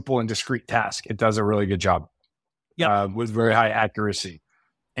very simple and discrete task, it does a really good job with very high accuracy.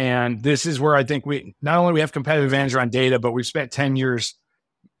 And this is where I think we not only have competitive advantage around data, but we've spent 10 years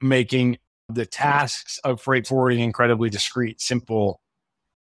making the tasks of freight forwarding incredibly discrete, simple,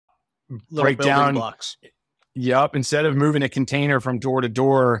 breakdown blocks. Yep. Instead of moving a container from door to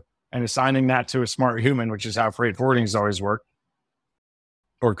door and assigning that to a smart human, which is how freight forwarding has always worked,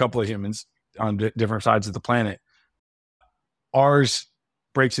 or a couple of humans on different sides of the planet, ours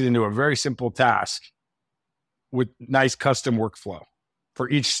breaks it into a very simple task with nice custom workflow for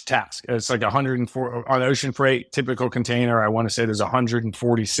each task. It's like 104 on ocean freight, typical container. I want to say there's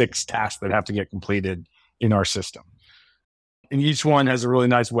 146 tasks that have to get completed in our system. And each one has a really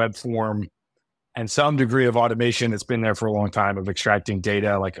nice web form and some degree of automation that's been there for a long time of extracting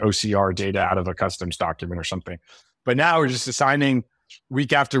data, like OCR data out of a customs document or something. But now we're just assigning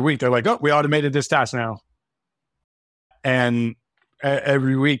week after week. They're like, oh, we automated this task now. And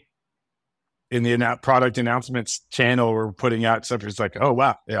every week in the product announcements channel, we're putting out stuff. It's like, oh,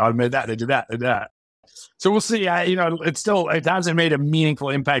 wow, they automated that. They did that. They did that. So we'll see. It hasn't made a meaningful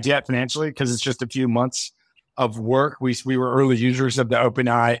impact yet financially, because it's just a few months of work. We were early users of the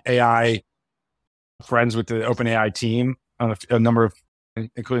OpenAI, friends with the OpenAI team on a number of,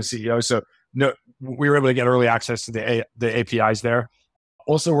 including CEOs. So no, we were able to get early access to the APIs there.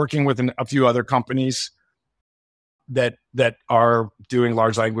 Also working with a few other companies that are doing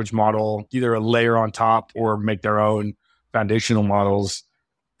large language model, either a layer on top or make their own foundational models.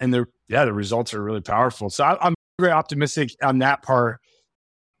 And the results are really powerful. So I'm very optimistic on that part.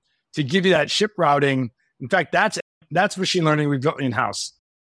 To give you that ship routing, in fact, that's machine learning we built in-house.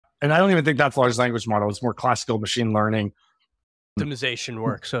 And I don't even think that's large language model. It's more classical machine learning. Optimization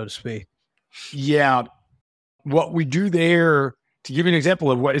work, so to speak. Yeah. What we do there, to give you an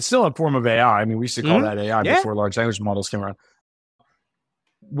example of what, it's still a form of AI. I mean, we used to call that AI before large language models came around.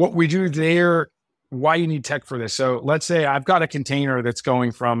 What we do there, why you need tech for this. So let's say I've got a container that's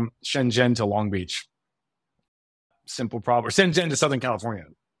going from Shenzhen to Long Beach. Simple problem. Or Shenzhen to Southern California.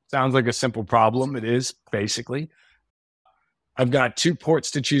 Sounds like a simple problem. It is, basically. I've got 2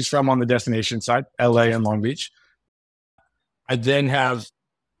 ports to choose from on the destination side, LA and Long Beach. I then have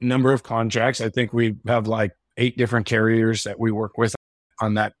a number of contracts. I think we have like 8 different carriers that we work with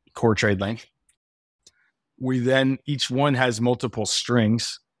on that core trade lane. We then, each one has multiple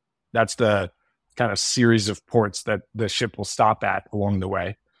strings. That's the kind of series of ports that the ship will stop at along the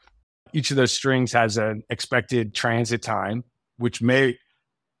way. Each of those strings has an expected transit time, which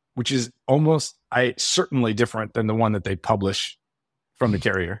is almost certainly different than the one that they publish from the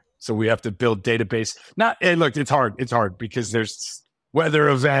carrier. So we have to build database. Look, it's hard because there's weather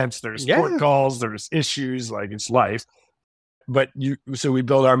events, there's port calls, there's issues, like it's life. So we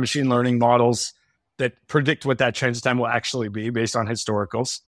build our machine learning models that predict what that transit time will actually be based on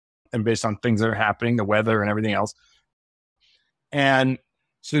historicals and based on things that are happening, the weather and everything else. And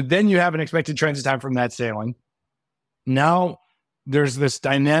so then you have an expected transit time from that sailing. Now there's this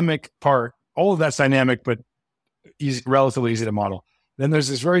dynamic part. All of that's dynamic, but relatively easy to model. Then there's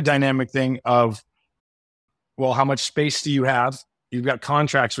this very dynamic thing of, well, how much space do you have? You've got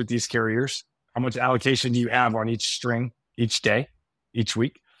contracts with these carriers. How much allocation do you have on each string, each day, each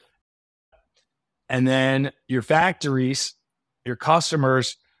week? And then your factories, your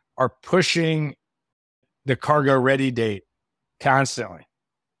customers are pushing the cargo ready date constantly.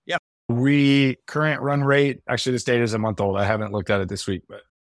 Current run rate, actually this data is a month old. I haven't looked at it this week, but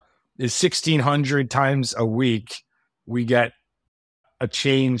is 1,600 times a week we get a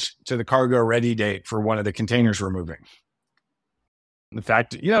change to the cargo ready date for one of the containers we're moving. The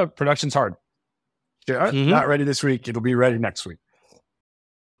fact, production's hard. Not ready this week. It'll be ready next week.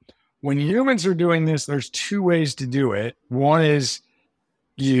 When humans are doing this, there's two ways to do it. One is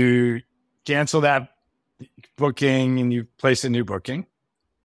you cancel that booking and you place a new booking.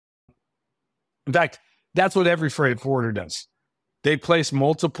 In fact, that's what every freight forwarder does. They place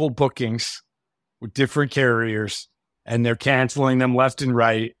multiple bookings with different carriers and they're canceling them left and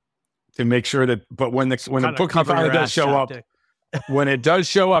right to make sure that, but when the booking finally does show up, when it does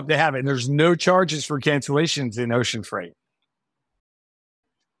show up, they have it. And there's no charges for cancellations in ocean freight.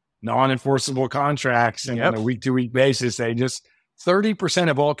 Non-enforceable contracts and on a week-to-week basis, they just 30%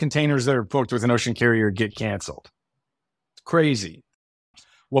 of all containers that are booked with an ocean carrier get canceled. It's crazy.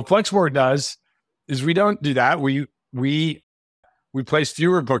 What Flexport does is we don't do that. We place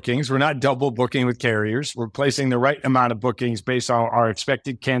fewer bookings. We're not double booking with carriers. We're placing the right amount of bookings based on our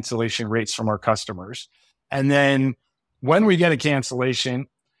expected cancellation rates from our customers. And then when we get a cancellation,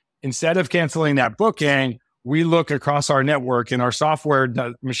 instead of canceling that booking, we look across our network, and our software,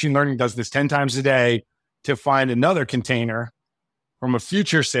 machine learning does this 10 times a day to find another container from a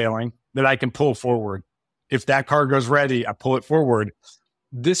future sailing that I can pull forward. If that cargo's ready, I pull it forward.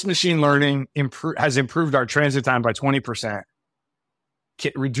 This machine learning has improved our transit time by 20%,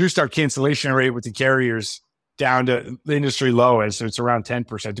 reduced our cancellation rate with the carriers down to the industry lowest. So it's around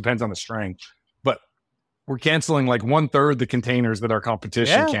 10%, depends on the strength. But we're canceling like 1/3 the containers that our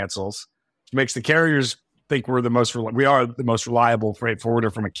competition cancels, which makes the carriers think we are the most reliable freight forwarder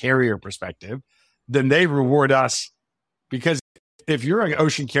from a carrier perspective. Then they reward us, because if you're an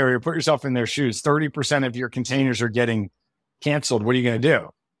ocean carrier, put yourself in their shoes, 30% of your containers are getting canceled. What are you going to do?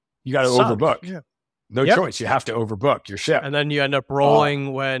 You got to overbook. Yeah. No choice. You have to overbook your ship. And then you end up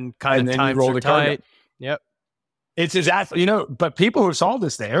rolling when kind of times are tight. Yep. It's exactly, but people who saw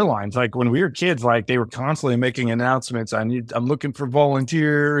this, the airlines, like when we were kids, like they were constantly making announcements. I'm looking for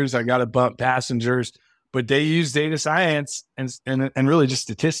volunteers. I got to bump passengers. But they use data science and really just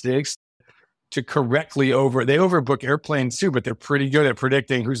statistics to correctly they overbook airplanes too, but they're pretty good at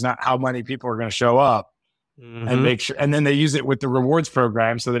predicting how many people are going to show up and make sure. And then they use it with the rewards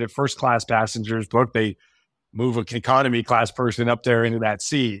program so that if first class passengers book, they move an economy class person up there into that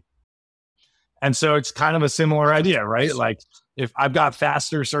seat. And so it's kind of a similar idea, right? Like if I've got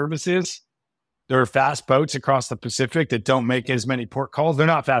faster services, there are fast boats across the Pacific that don't make as many port calls. They're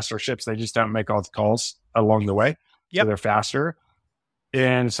not faster ships. They just don't make all the calls along the way. So they're faster.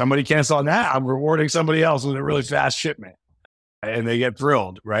 And somebody cancels on that, I'm rewarding somebody else with a really fast shipment. And they get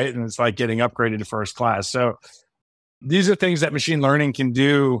thrilled, right? And it's like getting upgraded to first class. So these are things that machine learning can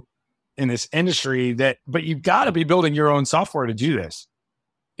do in this industry but you've got to be building your own software to do this.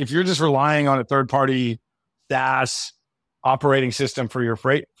 If you're just relying on a third-party SaaS operating system for your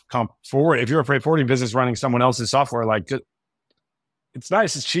freight forward, if you're a freight forwarding business running someone else's software, like it's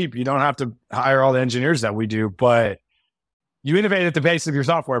nice, it's cheap. You don't have to hire all the engineers that we do, but you innovate at the base of your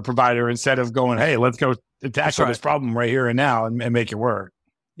software provider instead of going, hey, let's go tackle this problem right here and now and make it work.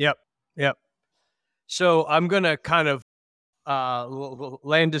 Yep. So I'm going to kind of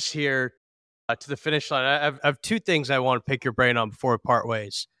land us here to the finish line. I have two things I want to pick your brain on before we part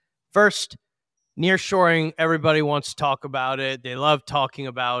ways. First, nearshoring, everybody wants to talk about it. They love talking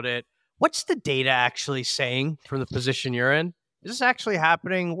about it. What's the data actually saying from the position you're in? Is this actually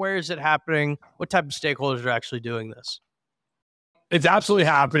happening? Where is it happening? What type of stakeholders are actually doing this? It's absolutely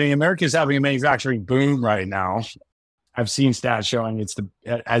happening. America is having a manufacturing boom right now. I've seen stats showing it's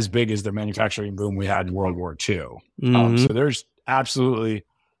as big as the manufacturing boom we had in World War II. So there's absolutely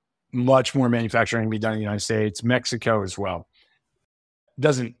much more manufacturing to be done in the United States, Mexico as well.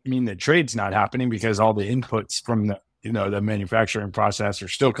 Doesn't mean that trade's not happening, because all the inputs from the manufacturing process are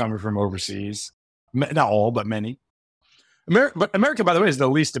still coming from overseas. Not all, but many. America, by the way, is the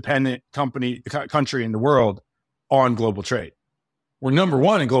least dependent country in the world on global trade. We're number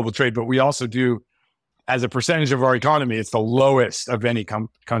one in global trade, but we also do, as a percentage of our economy, it's the lowest of any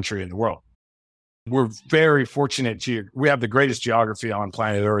country in the world. We're very fortunate. We have the greatest geography on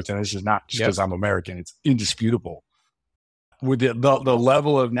planet Earth, and this is not just because I'm American. It's indisputable. With the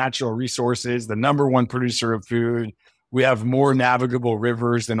level of natural resources, the number one producer of food, we have more navigable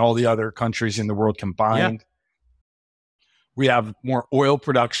rivers than all the other countries in the world combined. We have more oil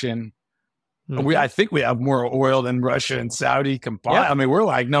production. I think we have more oil than Russia and Saudi combined. I mean, we're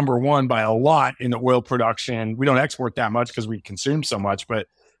like number one by a lot in the oil production. We don't export that much because we consume so much, but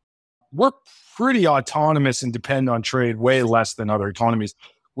we're pretty autonomous and depend on trade way less than other economies.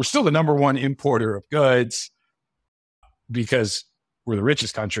 We're still the number one importer of goods because we're the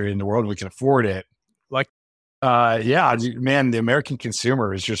richest country in the world. We can afford it. The American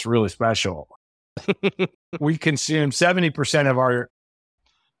consumer is just really special. We consume 70% of our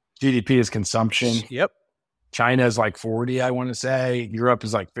GDP is consumption. Yep. China is like 40, I want to say. Europe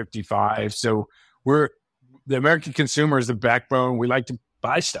is like 55. So the American consumer is the backbone. We like to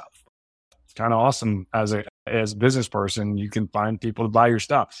buy stuff. It's kind of awesome as a business person. You can find people to buy your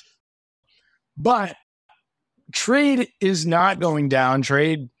stuff. But trade is not going down.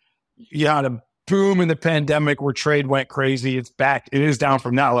 Trade, you had a boom in the pandemic where trade went crazy. It's back. It is down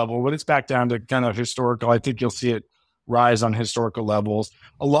from that level, but it's back down to kind of historical. I think you'll see it rise on historical levels.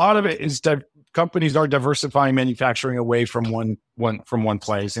 A lot of it is that companies are diversifying manufacturing away from one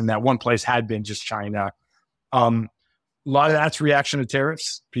place, and that one place had been just China. A lot of that's reaction to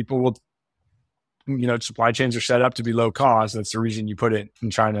tariffs. People will, supply chains are set up to be low cost. That's the reason you put it in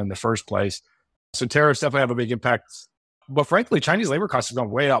China in the first place. So tariffs definitely have a big impact. But frankly, Chinese labor costs have gone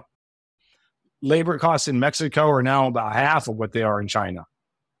way up. Labor costs in Mexico are now about half of what they are in China.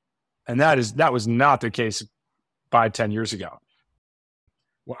 And that was not the case 5-10 years ago.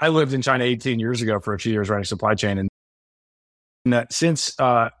 Well, I lived in China 18 years ago for a few years running supply chain. And since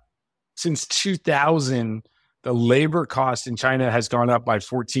 2000, the labor cost in China has gone up by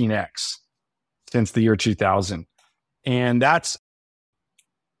 14x since the year 2000. And that's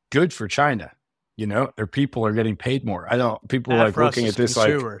good for China. Their people are getting paid more. People are like looking at this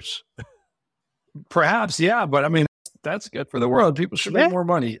consumers. Like, perhaps, yeah, but I mean, that's good for the world. People should make more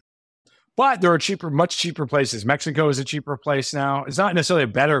money. But there are much cheaper places. Mexico is a cheaper place now. It's not necessarily a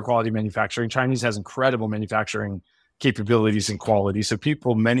better quality manufacturing. Chinese has incredible manufacturing capabilities and quality. So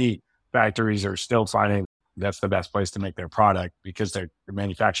many factories are still finding that's the best place to make their product because their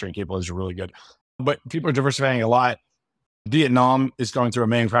manufacturing capabilities are really good. But people are diversifying a lot. Vietnam is going through a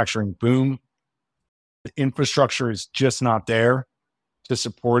manufacturing boom. The infrastructure is just not there to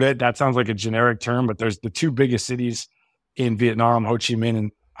support it. That sounds like a generic term, but there's the two biggest cities in Vietnam, Ho Chi Minh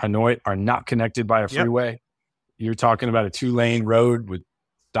and Hanoi, are not connected by a freeway. Yep. You're talking about a 2-lane road with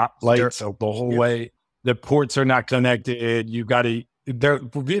stoplights the whole way. The ports are not connected.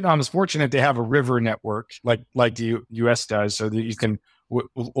 Vietnam is fortunate they have a river network like the U.S. does, so that you can,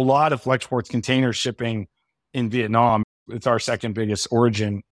 a lot of Flexport's container shipping in Vietnam, it's our second biggest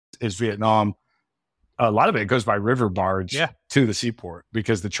origin is Vietnam. A lot of it goes by river barge to the seaport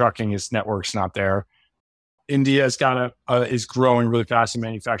because the trucking network's not there. India is growing really fast in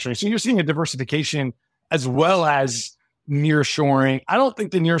manufacturing. So you're seeing a diversification as well as nearshoring. I don't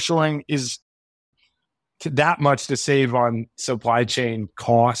think the nearshoring is that much to save on supply chain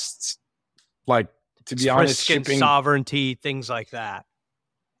costs. Like, to be honest, shipping, sovereignty, things like that.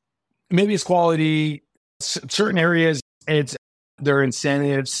 Maybe it's quality. Certain areas, there are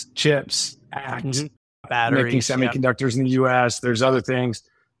incentives, CHIPS Act, batteries, making semiconductors in the U.S. There's other things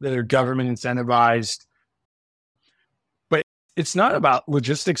that are government incentivized. But it's not about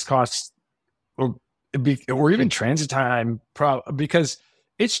logistics costs or even transit time, because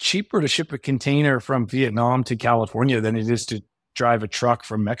it's cheaper to ship a container from Vietnam to California than it is to drive a truck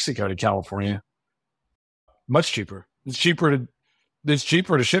from Mexico to California. Much cheaper. It's cheaper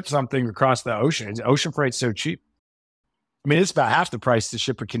to ship something across the ocean. Ocean freight's so cheap. I mean, it's about half the price to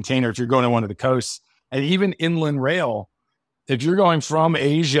ship a container if you're going to one of the coasts. And even inland rail, if you're going from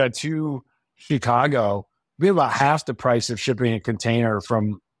Asia to Chicago, it'd be about half the price of shipping a container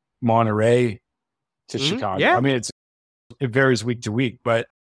from Monterey to Chicago. Yeah. I mean, it varies week to week, but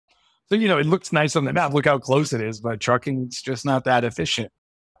so, it looks nice on the map. Look how close it is, but trucking's just not that efficient.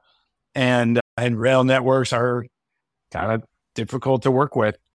 And rail networks are kind of difficult to work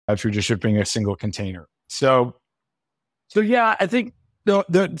with if you're just shipping a single container. So yeah, I think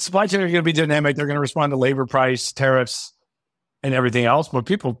the supply chain are going to be dynamic. They're going to respond to labor price, tariffs, and everything else. But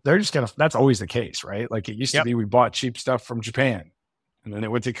they're just that's always the case, right? Like it used to be, we bought cheap stuff from Japan, and then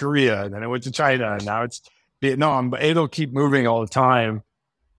it went to Korea, and then it went to China, and now it's Vietnam. But it'll keep moving all the time.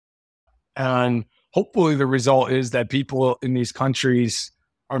 And hopefully the result is that people in these countries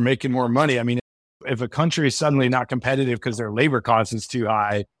are making more money. I mean, if a country is suddenly not competitive because their labor cost is too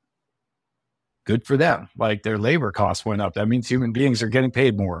high, good for them. Like, their labor costs went up. That means human beings are getting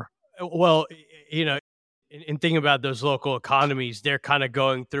paid more. Well, in thinking about those local economies, they're kind of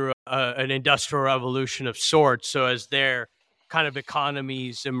going through an industrial revolution of sorts. So as their kind of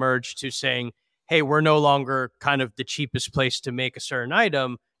economies emerge to saying, hey, we're no longer kind of the cheapest place to make a certain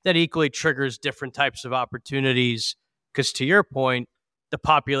item, that equally triggers different types of opportunities. Because to your point, the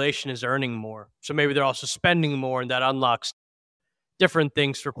population is earning more. So maybe they're also spending more, and that unlocks different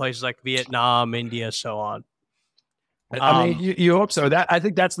things for places like Vietnam, India, so on. I mean, you hope so. I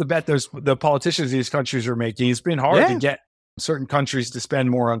think that's the bet the politicians of these countries are making. It's been hard to get certain countries to spend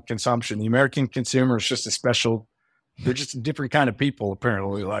more on consumption. The American consumer is just they're just a different kind of people,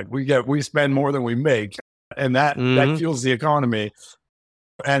 apparently. Like, we spend more than we make, and that fuels the economy.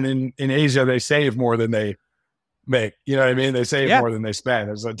 And in Asia, they save more than they make. You know what I mean? They save more than they spend.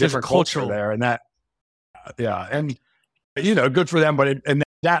 There's a different culture there. And that, and, good for them. But and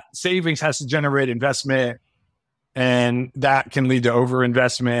that savings has to generate investment. And that can lead to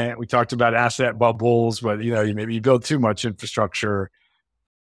overinvestment. We talked about asset bubbles, but maybe you build too much infrastructure.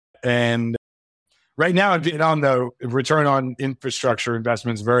 And right now in Vietnam, though, return on infrastructure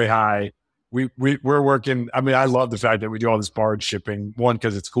investment is very high. We're working. I mean, I love the fact that we do all this barge shipping. One,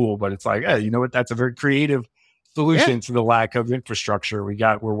 because it's cool, but it's like, hey, you know what? That's a very creative solution to the lack of infrastructure.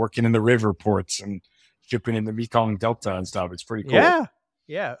 We're working in the river ports and shipping in the Mekong Delta and stuff. It's pretty cool.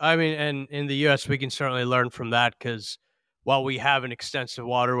 Yeah. I mean, and in the U.S., we can certainly learn from that because while we have an extensive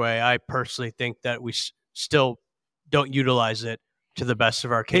waterway, I personally think that we still don't utilize it to the best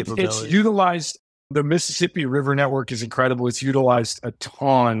of our capabilities. It's utilized. The Mississippi River network is incredible. It's utilized a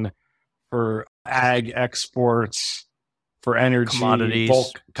ton for ag exports, for energy,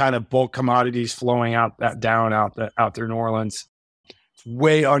 commodities, bulk commodities flowing out there New Orleans.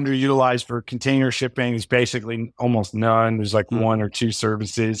 Way underutilized for container shipping. There's basically almost none. There's like one or two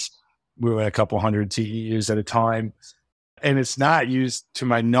services moving a couple hundred TEUs at a time. And it's not used, to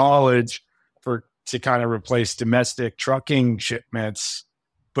my knowledge, to kind of replace domestic trucking shipments.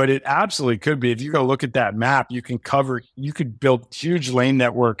 But it absolutely could be. If you go look at that map, you could build huge lane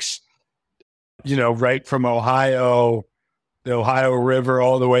networks, right from Ohio, the Ohio River,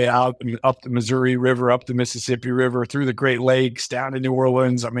 all the way out, up the Missouri River, up the Mississippi River, through the Great Lakes, down to New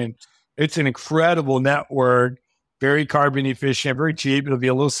Orleans. I mean, it's an incredible network, very carbon efficient, very cheap. It'll be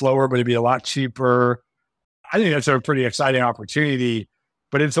a little slower, but it'll be a lot cheaper. I think that's a pretty exciting opportunity,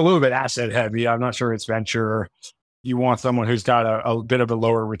 but it's a little bit asset heavy. I'm not sure it's venture. You want someone who's got a bit of a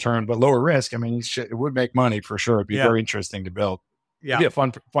lower return, but lower risk. I mean, it would make money for sure. It'd be very interesting to build. It'd be a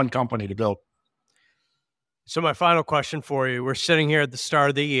fun company to build. So my final question for you, we're sitting here at the start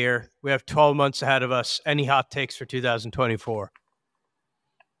of the year. We have 12 months ahead of us. Any hot takes for 2024?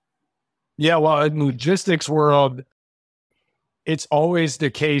 Yeah, well, in the logistics world, it's always the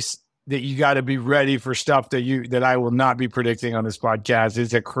case that you got to be ready for stuff that I will not be predicting on this podcast.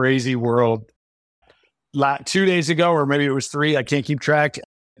 It's a crazy world. 2 days ago, or maybe it was 3, I can't keep track,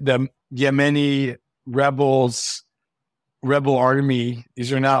 the Yemeni rebel army,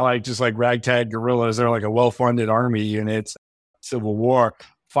 these are not like just like ragtag guerrillas, they're like a well-funded army unit, civil war,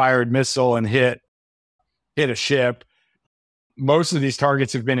 fired missile and hit a ship. Most of these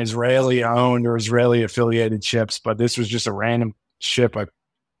targets have been Israeli owned or Israeli affiliated ships, but this was just a random ship I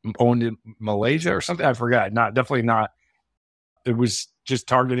owned in Malaysia or something. I forgot. Definitely not. It was just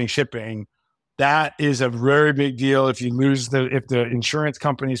targeting shipping. That is a very big deal. If the insurance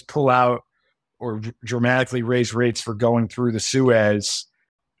companies pull out or dramatically raise rates for going through the Suez,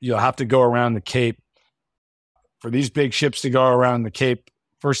 you'll have to go around the Cape. For these big ships to go around the Cape,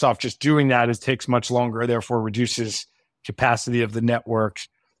 first off, just doing that takes much longer, therefore reduces capacity of the network.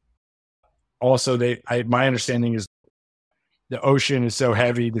 Also, my understanding is the ocean is so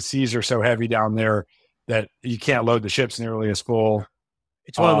heavy, the seas are so heavy down there that you can't load the ships nearly as full.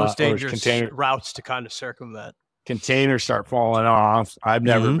 It's one of those dangerous routes to kind of circumvent. Containers start falling off. I've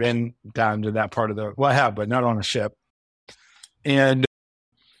never been down to that part of I have, but not on a ship. And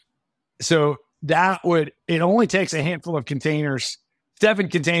so it only takes a handful of containers, 7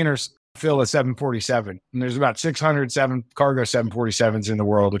 containers fill a 747. And there's about 607 cargo 747s in the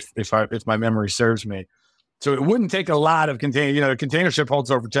world, if my memory serves me. So it wouldn't take a lot of a container ship holds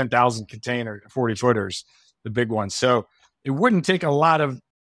over 10,000 container 40 footers, the big ones. So it wouldn't take a lot of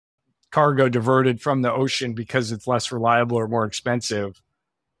cargo diverted from the ocean because it's less reliable or more expensive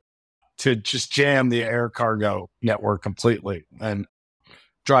to just jam the air cargo network completely and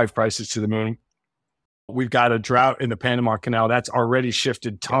drive prices to the moon. We've got a drought in the Panama Canal. That's already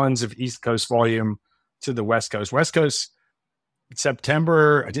shifted tons of East Coast volume to the West Coast. West Coast,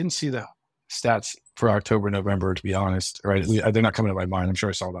 September, I didn't see the stats for October, November, to be honest. Right? They're not coming to my mind. I'm sure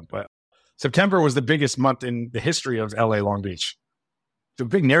I saw them, but September was the biggest month in the history of LA Long Beach. It's a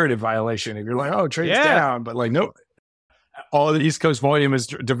big narrative violation. If you're like, oh, trade's down, but like, no, all the East Coast volume is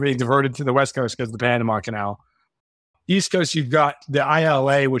being diverted to the West Coast because of the Panama Canal. East Coast, you've got the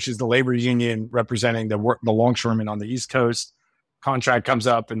ILA, which is the labor union representing the longshoremen on the East Coast. Contract comes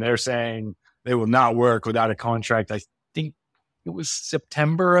up and they're saying they will not work without a contract. I think it was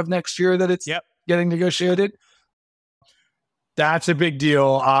September of next year that it's getting negotiated. That's a big deal,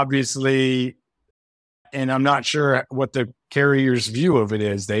 obviously. And I'm not sure what the carrier's view of it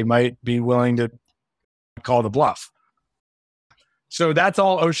is. They might be willing to call the bluff. So that's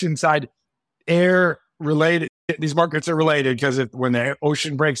all ocean side. Air related. These markets are related because when the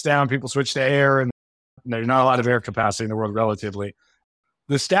ocean breaks down, people switch to air, and there's not a lot of air capacity in the world relatively.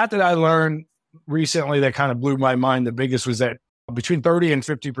 The stat that I learned recently that kind of blew my mind, the biggest, was that between 30 and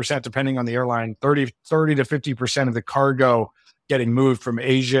 50%, depending on the airline, 30 to 50% of the cargo getting moved from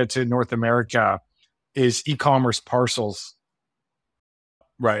Asia to North America is e-commerce parcels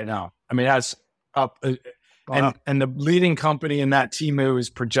right now. I mean, that's up. And the leading company in that Temu is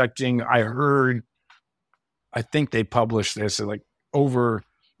projecting, I think they published this, like over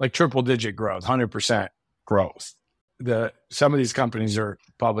like triple digit growth, 100% growth. Some of these companies are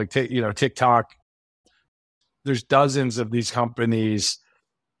public, TikTok. There's dozens of these companies,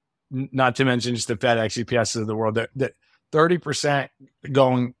 not to mention just the FedEx, UPS of the world, that 30%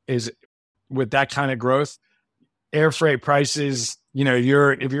 going is with that kind of growth. Air freight prices, if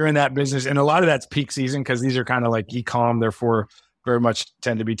you're in that business, and a lot of that's peak season because these are kind of like e-com, therefore very much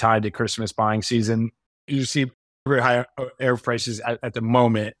tend to be tied to Christmas buying season. You see very high air prices at the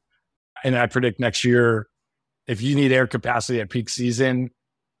moment. And I predict next year, if you need air capacity at peak season,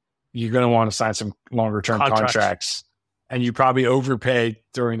 you're going to want to sign some longer term contracts. And you probably overpay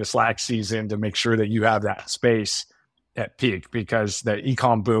during the slack season to make sure that you have that space at peak, because the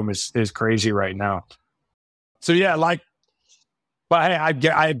e-com boom is crazy right now. So yeah, but hey,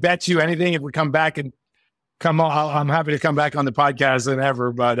 I bet you anything if we come back and I'm happy to come back on the podcast than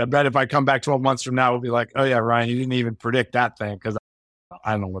ever. But I bet if I come back 12 months from now, we'll be like, oh yeah, Ryan, you didn't even predict that thing, because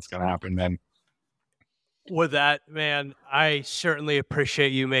I don't know what's going to happen then. With that, man, I certainly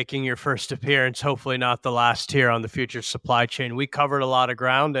appreciate you making your first appearance, hopefully not the last here on the Future Supply Chain. We covered a lot of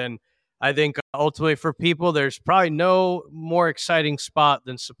ground, and I think ultimately for people, there's probably no more exciting spot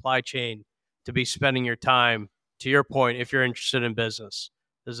than supply chain to be spending your time, to your point, if you're interested in business.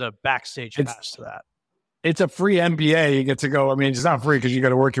 There's a backstage pass to that. It's a free MBA. You get to go. I mean, it's not free because you got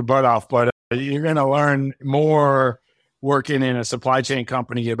to work your butt off, but you're going to learn more working in a supply chain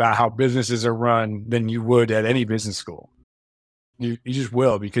company about how businesses are run than you would at any business school. You just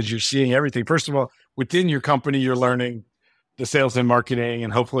will, because you're seeing everything. First of all, within your company, you're learning the sales and marketing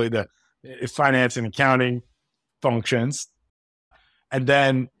and hopefully the finance and accounting functions. And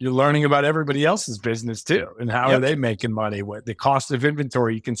then you're learning about everybody else's business too. And how are they making money? What the cost of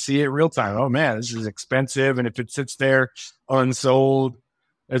inventory, you can see it real time. Oh man, this is expensive. And if it sits there unsold,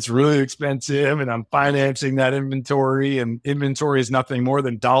 it's really expensive, and I'm financing that inventory, and inventory is nothing more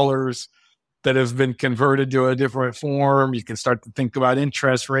than dollars that have been converted to a different form. You can start to think about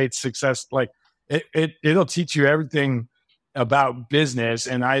interest rates, success. Like it'll teach you everything about business.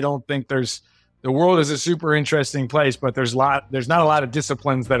 And I don't think the world is a super interesting place, but there's not a lot of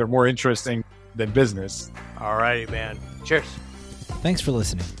disciplines that are more interesting than business. All righty, man. Cheers. Thanks for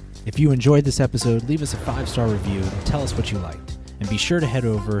listening. If you enjoyed this episode, leave us a 5-star review and tell us what you liked. And be sure to head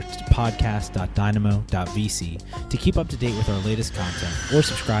over to podcast.dynamo.vc to keep up to date with our latest content, or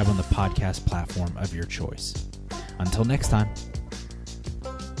subscribe on the podcast platform of your choice. Until next time.